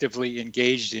actively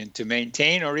engaged in to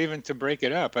maintain or even to break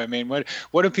it up. I mean,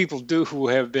 what do people do who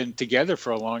have been together for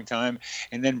a long time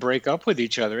and then break up with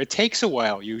each other? It takes a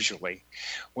while usually,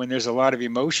 when there's a lot of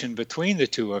emotion between the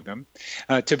two of them,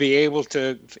 to be able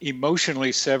to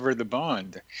emotionally sever the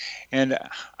bond. And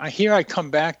here I come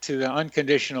back to the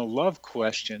unconditional love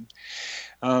question.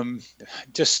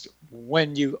 Just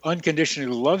when you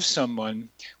unconditionally love someone,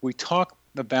 we talk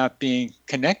about being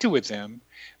connected with them,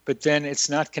 but then it's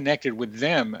not connected with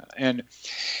them. And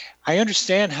I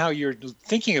understand how you're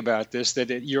thinking about this, that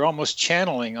you're almost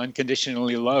channeling unconditional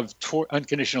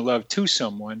love to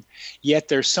someone, yet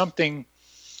there's something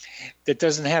that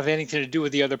doesn't have anything to do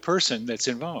with the other person that's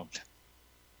involved.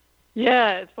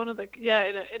 Yeah, it's one of the,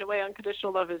 in a way,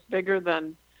 unconditional love is bigger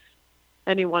than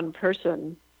any one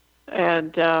person.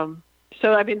 And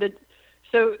so I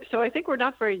think we're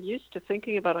not very used to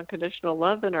thinking about unconditional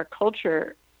love in our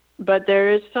culture, but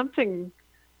there is something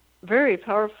very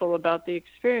powerful about the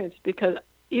experience, because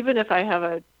even if I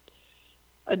have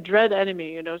a dread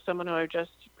enemy, someone who I just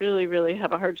really, really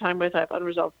have a hard time with, I have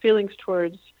unresolved feelings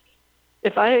towards,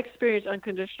 if I experience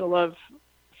unconditional love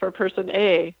for person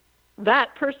A,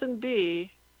 that person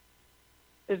B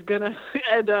is going to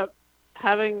end up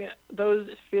having those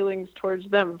feelings towards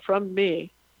them from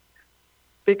me,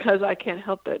 because I can't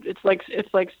help it. It's like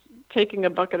taking a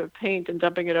bucket of paint and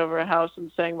dumping it over a house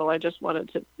and saying, well, I just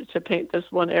wanted to paint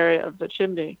this one area of the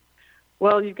chimney.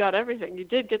 Well, you got everything. You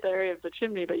did get the area of the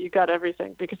chimney, but you got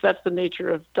everything, because that's the nature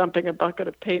of dumping a bucket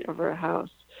of paint over a house.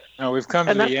 No, we've come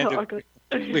to the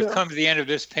end of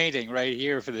this painting right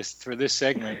here for this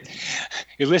segment.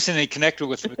 You're listening to Connected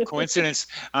with Coincidence.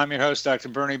 I'm your host, Dr.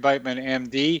 Bernie Beitman,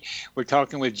 MD. We're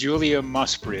talking with Julia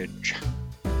Mossbridge.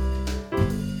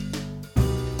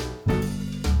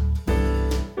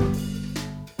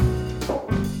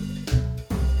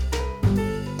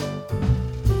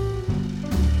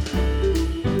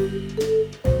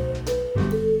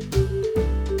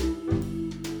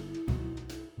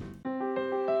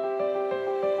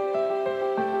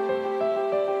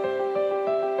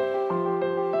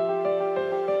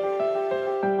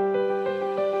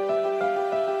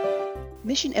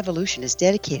 Mission Evolution is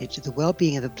dedicated to the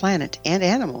well-being of the planet and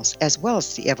animals, as well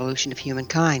as the evolution of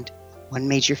humankind. One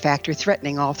major factor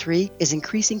threatening all three is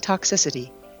increasing toxicity.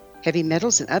 Heavy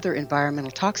metals and other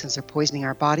environmental toxins are poisoning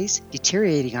our bodies,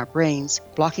 deteriorating our brains,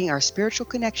 blocking our spiritual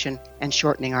connection, and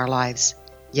shortening our lives.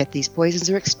 Yet these poisons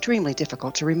are extremely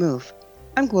difficult to remove.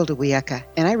 I'm Gwilda Wiyaka,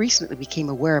 and I recently became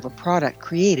aware of a product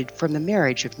created from the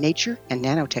marriage of nature and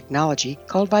nanotechnology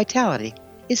called Vitality.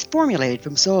 It's formulated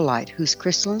from zoolite, whose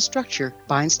crystalline structure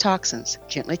binds toxins,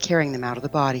 gently carrying them out of the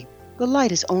body. The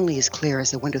light is only as clear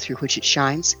as the window through which it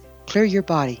shines. Clear your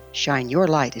body, shine your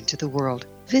light into the world.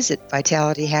 Visit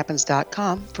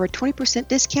vitalityhappens.com for a 20%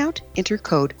 discount. Enter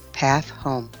code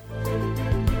PATHHOME.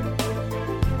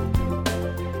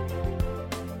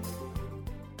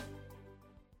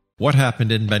 What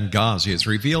Happened in Benghazi is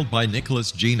revealed by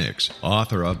Nicholas Genix,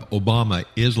 author of Obama,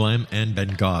 Islam, and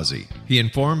Benghazi. He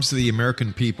informs the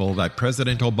American people that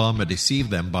President Obama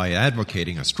deceived them by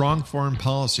advocating a strong foreign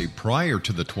policy prior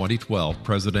to the 2012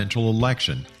 presidential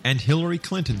election, and Hillary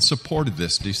Clinton supported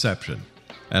this deception.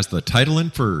 As the title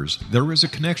infers, there is a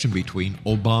connection between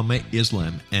Obama,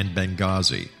 Islam, and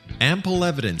Benghazi. Ample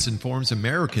evidence informs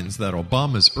Americans that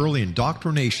Obama's early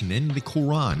indoctrination in the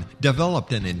Quran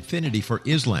developed an affinity for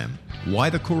Islam, why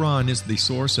the Quran is the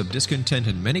source of discontent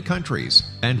in many countries,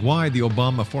 and why the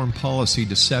Obama foreign policy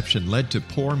deception led to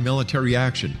poor military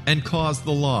action and caused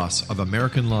the loss of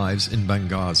American lives in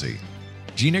Benghazi.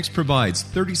 Genix provides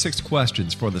 36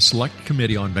 questions for the Select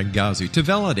Committee on Benghazi to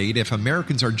validate if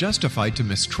Americans are justified to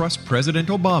mistrust President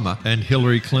Obama and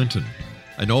Hillary Clinton.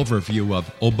 An overview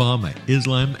of Obama,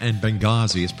 Islam, and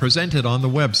Benghazi is presented on the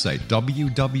website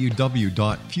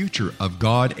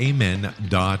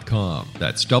www.futureofgodamen.com.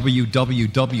 That's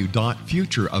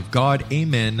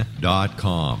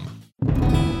www.futureofgodamen.com.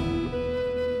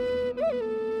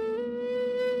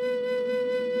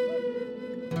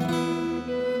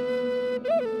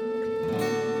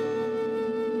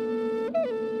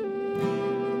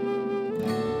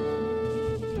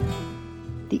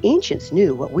 The ancients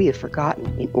knew what we have forgotten.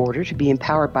 In order to be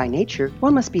empowered by nature,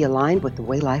 one must be aligned with the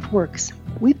way life works.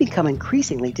 We've become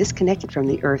increasingly disconnected from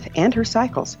the earth and her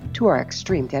cycles, to our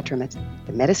extreme detriment.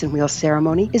 The medicine wheel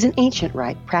ceremony is an ancient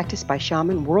rite practiced by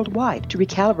shamans worldwide to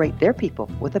recalibrate their people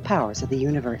with the powers of the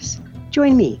universe.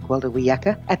 Join me, Gwilda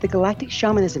Wiyaka, at the Galactic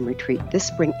Shamanism Retreat this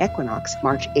spring equinox,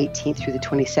 March 18th through the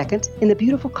 22nd, in the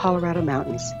beautiful Colorado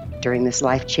Mountains. During this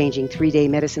life-changing 3-day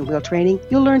medicine wheel training,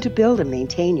 you'll learn to build and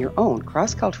maintain your own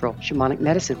cross-cultural shamanic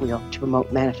medicine wheel to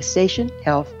promote manifestation,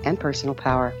 health, and personal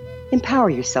power.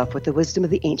 Empower yourself with the wisdom of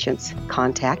the ancients.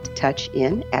 Contact Touch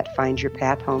In at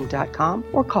findyourpathhome.com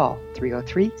or call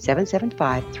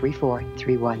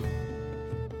 303-775-3431.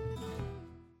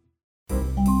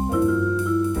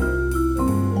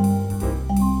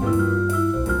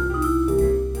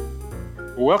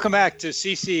 Welcome back to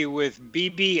CC with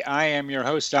BB. I am your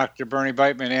host, Dr. Bernie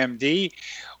Beitman, MD.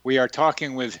 We are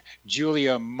talking with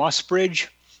Julia Mossbridge,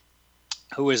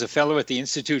 who is a fellow at the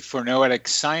Institute for Noetic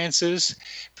Sciences,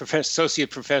 associate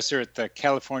professor at the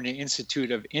California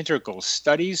Institute of Integral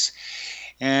Studies,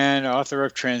 and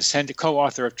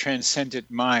co-author of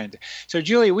Transcendent Mind. So,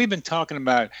 Julia, we've been talking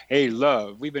about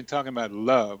love. We've been talking about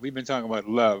love. We've been talking about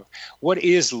love. What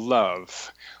is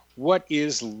love? What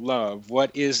is love?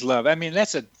 What is love? I mean,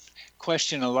 that's a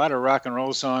question a lot of rock and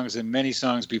roll songs and many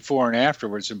songs before and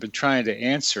afterwards have been trying to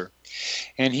answer.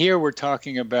 And here we're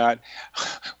talking about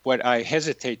what I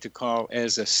hesitate to call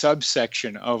as a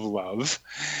subsection of love,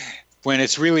 when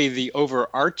it's really the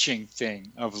overarching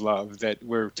thing of love that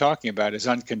we're talking about is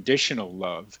unconditional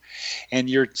love. And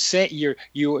you're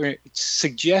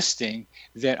suggesting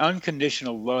that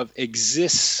unconditional love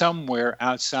exists somewhere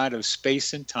outside of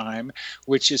space and time,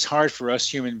 which is hard for us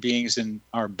human beings and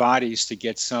our bodies to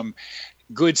get some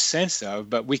good sense of,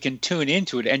 but we can tune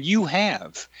into it, and you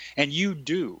have, and you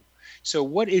do. So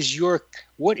what is your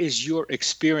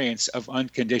experience of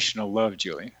unconditional love,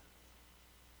 Julie?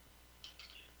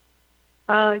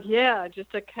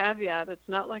 Just a caveat. It's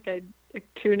not like I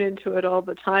tune into it all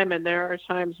the time, and there are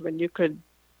times when you could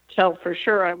tell for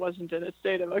sure I wasn't in a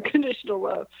state of unconditional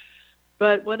love.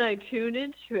 But when I tune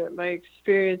into it, my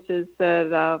experience is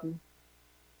that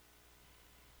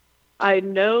I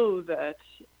know that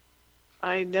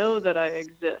I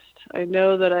exist. I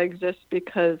know that I exist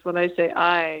because when I say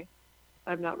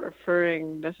I'm not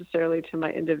referring necessarily to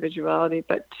my individuality,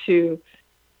 but to,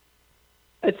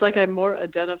 it's like I'm more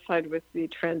identified with the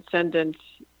transcendent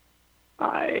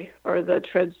I, or the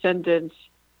transcendent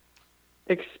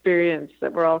experience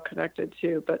that we're all connected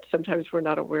to, but sometimes we're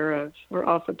not aware of, or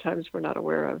oftentimes we're not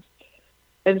aware of.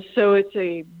 And so it's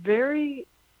the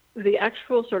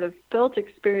actual sort of felt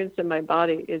experience in my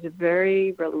body is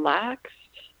very relaxed,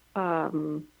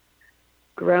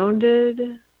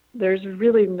 grounded. There's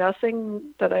really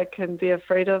nothing that I can be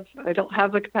afraid of. I don't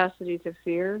have the capacity to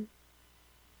fear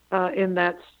in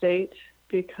that state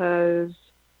because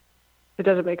it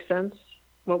doesn't make sense.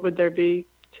 What would there be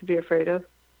to be afraid of?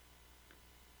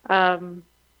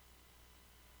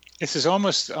 This is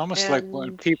almost like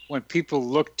when people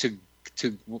look to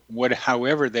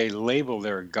however they label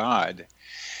their God,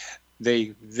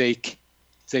 they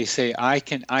say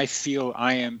I feel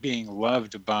I am being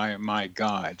loved by my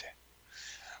God.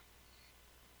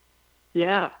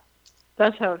 Yeah,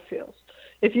 that's how it feels.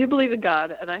 If you believe in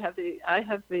God, and I have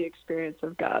the experience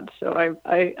of God, so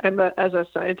I'm as a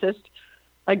scientist,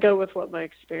 I go with what my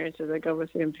experience is. I go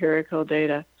with the empirical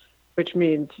data, which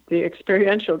means the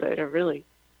experiential data, really.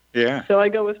 Yeah. So I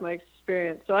go with my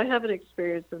experience. So I have an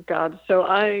experience of God. So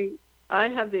I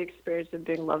have the experience of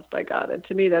being loved by God, and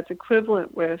to me, that's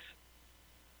equivalent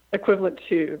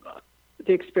to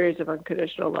the experience of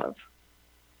unconditional love.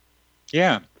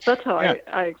 Yeah. So that's how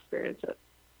I experience it.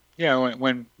 Yeah.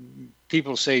 When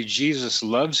people say Jesus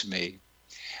loves me,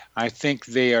 I think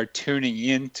they are tuning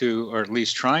into, or at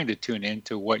least trying to tune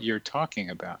into, what you're talking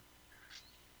about.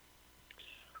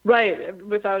 Right,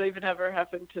 without even ever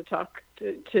having to talk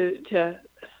to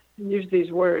use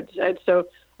these words. And so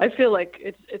I feel like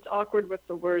it's awkward with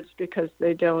the words because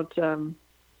they don't,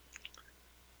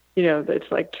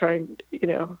 it's like trying,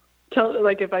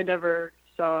 like if I never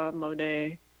saw a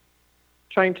Monet,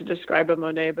 trying to describe a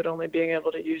Monet, but only being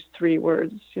able to use 3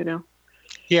 words,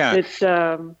 Yeah. It's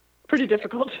pretty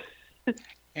difficult.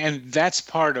 And that's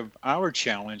part of our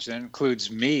challenge, that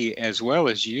includes me as well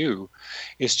as you,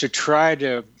 is to try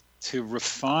to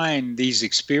refine these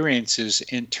experiences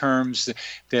in terms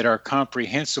that are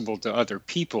comprehensible to other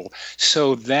people,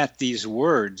 so that these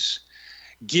words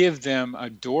give them a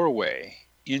doorway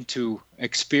into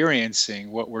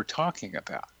experiencing what we're talking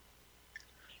about.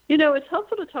 It's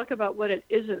helpful to talk about what it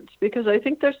isn't, because I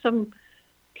think there's some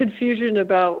confusion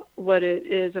about what it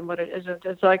is and what it isn't.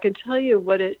 And so I can tell you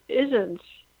what it isn't.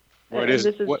 What is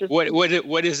it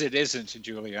isn't,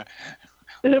 Julia?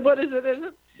 What is it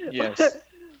isn't? Yes.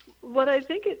 What I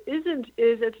think it isn't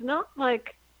is it's not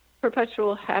like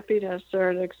perpetual happiness or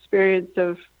an experience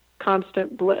of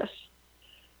constant bliss.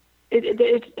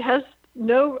 It has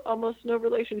almost no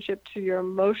relationship to your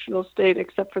emotional state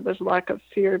except for this lack of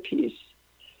fear piece.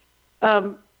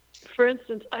 for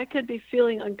instance, I could be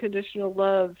feeling unconditional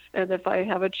love, and if I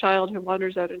have a child who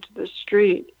wanders out into the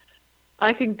street,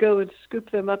 I can go and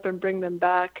scoop them up and bring them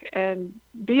back and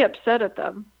be upset at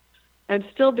them and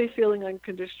still be feeling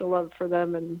unconditional love for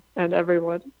them and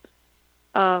everyone.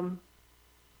 So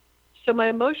my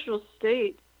emotional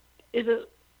state isn't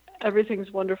everything's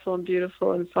wonderful and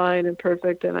beautiful and fine and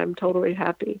perfect and I'm totally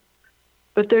happy.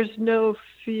 But there's no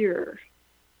fear.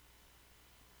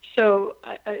 So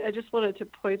I just wanted to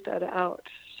point that out.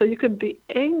 So you can be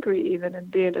angry even and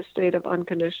be in a state of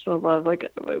unconditional love,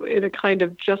 like in a kind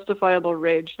of justifiable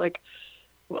rage. Like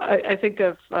I think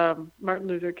of Martin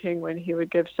Luther King when he would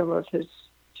give some of his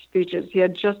speeches. He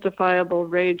had justifiable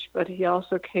rage, but he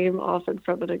also came often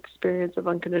from an experience of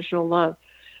unconditional love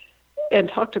and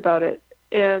talked about it.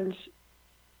 And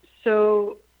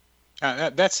so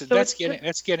that's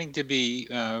getting to be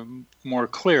more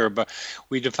clear. But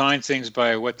we define things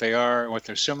by what they are, what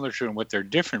they're similar to, and what they're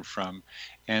different from.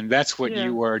 And that's what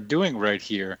you are doing right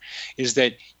here, is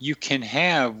that you can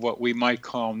have what we might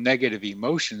call negative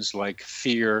emotions like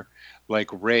fear, like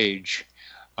rage,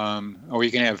 or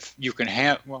you can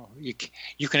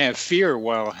have fear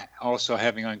while also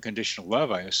having unconditional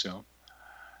love, I assume.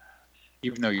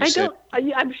 Even though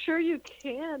I'm sure you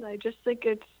can. I just think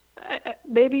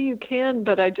maybe you can,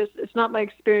 but it's not my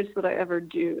experience that I ever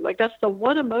do. Like that's the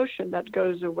one emotion that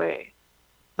goes away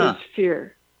is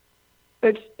fear.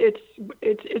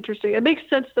 It's interesting. It makes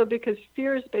sense though, because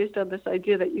fear is based on this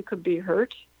idea that you could be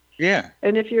hurt. Yeah.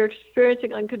 And if you're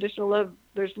experiencing unconditional love,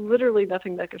 there's literally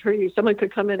nothing that could hurt you. Someone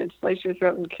could come in and slice your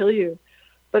throat and kill you.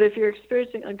 But if you're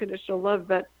experiencing unconditional love,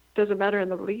 that doesn't matter in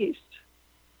the least.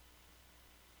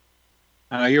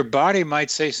 Your body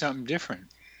might say something different.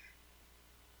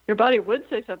 Your body would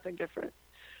say something different.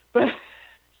 But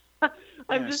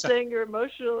I'm just saying your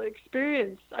emotional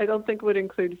experience, I don't think would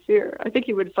include fear. I think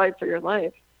you would fight for your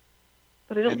life.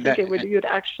 But I don't think you'd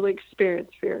actually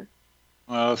experience fear.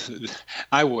 Well,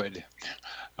 I would.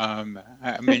 I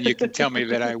mean, you can tell me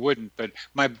that I wouldn't, but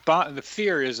the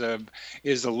fear is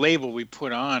a label we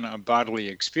put on a bodily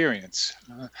experience,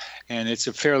 and it's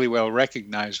a fairly well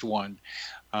recognized one.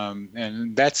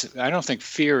 And I don't think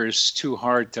fear is too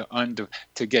hard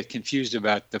to get confused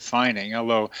about defining,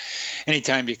 although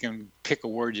anytime you can pick a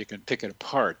word, you can pick it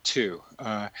apart too.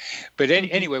 But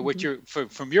anyway,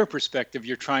 from your perspective,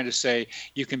 you're trying to say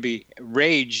you can be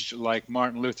raged like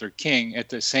Martin Luther King at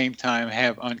the same time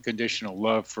have unconditional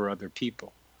love for other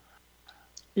people.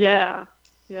 Yeah.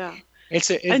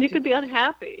 And you could be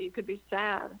unhappy. You could be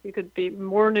sad. You could be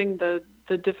mourning the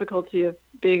difficulty of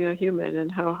being a human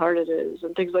and how hard it is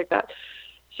and things like that.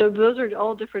 So those are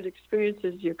all different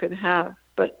experiences you can have.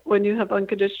 But when you have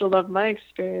unconditional love, my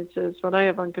experience is when I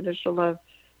have unconditional love,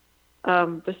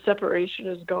 the separation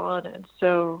is gone. And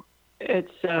so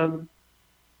it's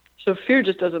so fear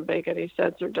just doesn't make any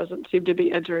sense or doesn't seem to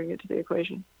be entering into the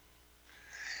equation.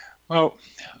 Well,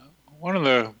 one of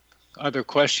the other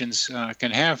questions I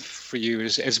can have for you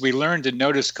is, as we learn to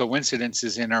notice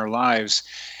coincidences in our lives,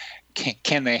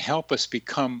 can they help us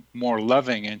become more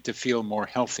loving and to feel more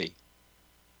healthy?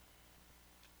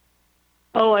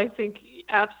 Oh, I think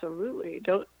absolutely.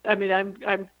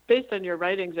 I'm based on your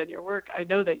writings and your work. I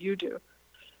know that you do,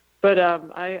 but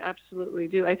I absolutely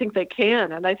do. I think they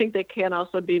can, and I think they can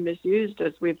also be misused,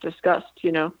 as we've discussed.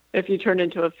 If you turn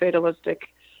into a fatalistic,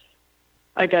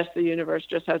 I guess the universe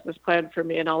just has this plan for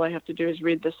me and all I have to do is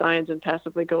read the signs and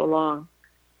passively go along.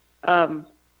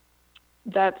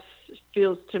 That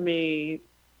feels to me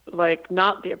like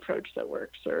not the approach that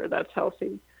works or that's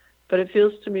healthy. But it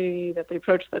feels to me that the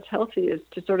approach that's healthy is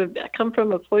to sort of come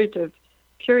from a point of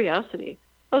curiosity.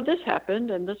 Oh, this happened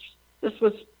and this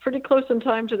was pretty close in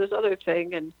time to this other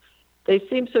thing and they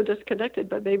seem so disconnected,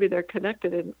 but maybe they're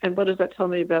connected. And what does that tell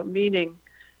me about meaning?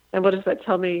 And what does that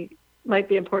tell me might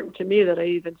be important to me that I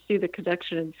even see the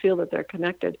connection and feel that they're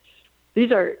connected?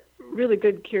 These are really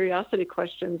good curiosity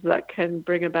questions that can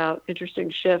bring about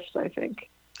interesting shifts, I think.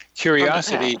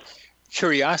 Curiosity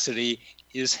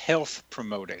is health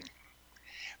promoting.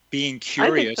 Being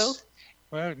curious. I think so.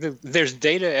 Well, there's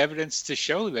data evidence to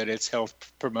show that it's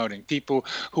health promoting. People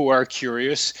who are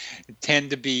curious tend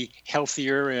to be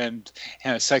healthier and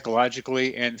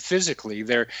psychologically and physically.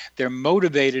 They're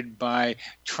motivated by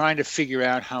trying to figure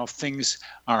out how things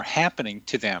are happening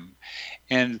to them.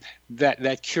 And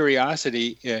that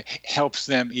curiosity helps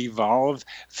them evolve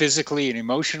physically and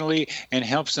emotionally, and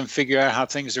helps them figure out how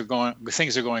things are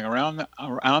going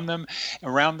around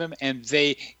them, and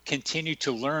they continue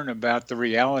to learn about the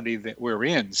reality that we're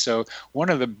in. So one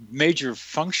of the major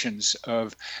functions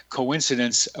of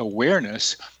coincidence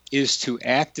awareness is to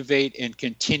activate and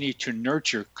continue to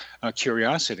nurture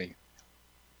curiosity.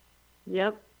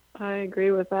 Yep, I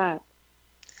agree with that.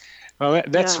 Well,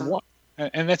 that's one.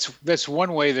 And that's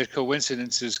one way that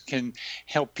coincidences can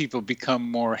help people become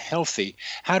more healthy.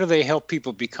 How do they help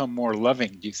people become more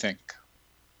loving, do you think?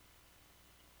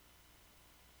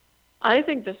 I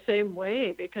think the same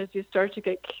way, because you start to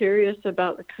get curious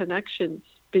about the connections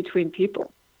between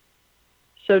people.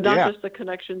 So not just the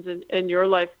connections in your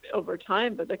life over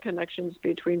time, but the connections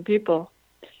between people.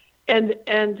 And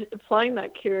applying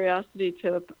that curiosity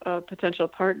to a potential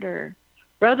partner,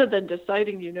 rather than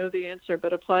deciding you know the answer,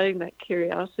 but applying that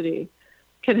curiosity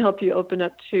can help you open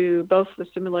up to both the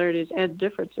similarities and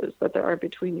differences that there are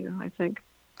between you, I think.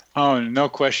 Oh, no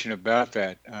question about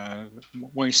that.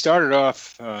 When we started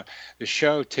off the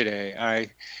show today, I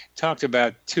talked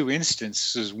about two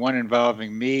instances, one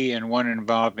involving me and one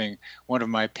involving one of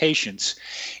my patients,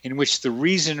 in which the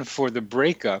reason for the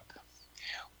breakup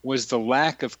was the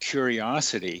lack of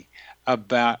curiosity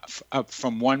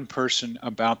from one person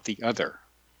about the other.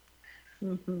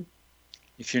 Mm-hmm.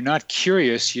 If you're not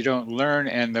curious, you don't learn,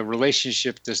 and the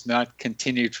relationship does not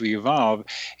continue to evolve.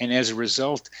 And as a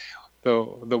result, the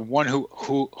one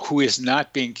who is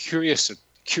not being curious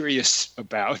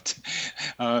about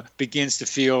begins to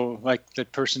feel like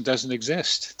that person doesn't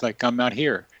exist, like I'm not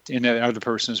here in that other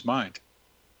person's mind.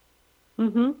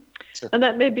 Mm-hmm. So, and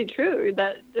that may be true.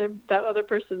 That other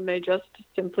person may just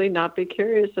simply not be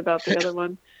curious about the other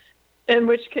one. In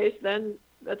which case, then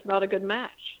that's not a good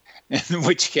match. In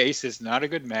which case, it's not a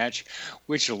good match,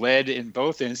 which led in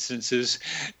both instances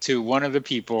to one of the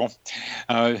people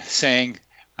saying,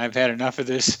 I've had enough of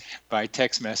this, by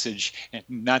text message, and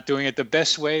not doing it the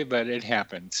best way, but it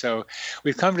happened. So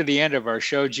we've come to the end of our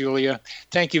show, Julia.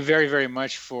 Thank you very, very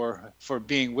much for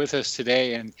being with us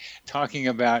today and talking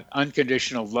about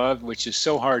unconditional love, which is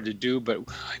so hard to do, but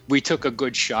we took a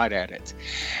good shot at it.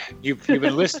 You've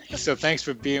been listening, so thanks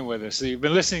for being with us. So you've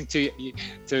been listening to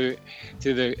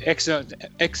the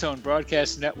X-Zone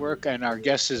Broadcast Network, and our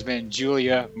guest has been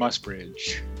Julia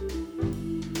Mossbridge.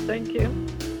 Thank you.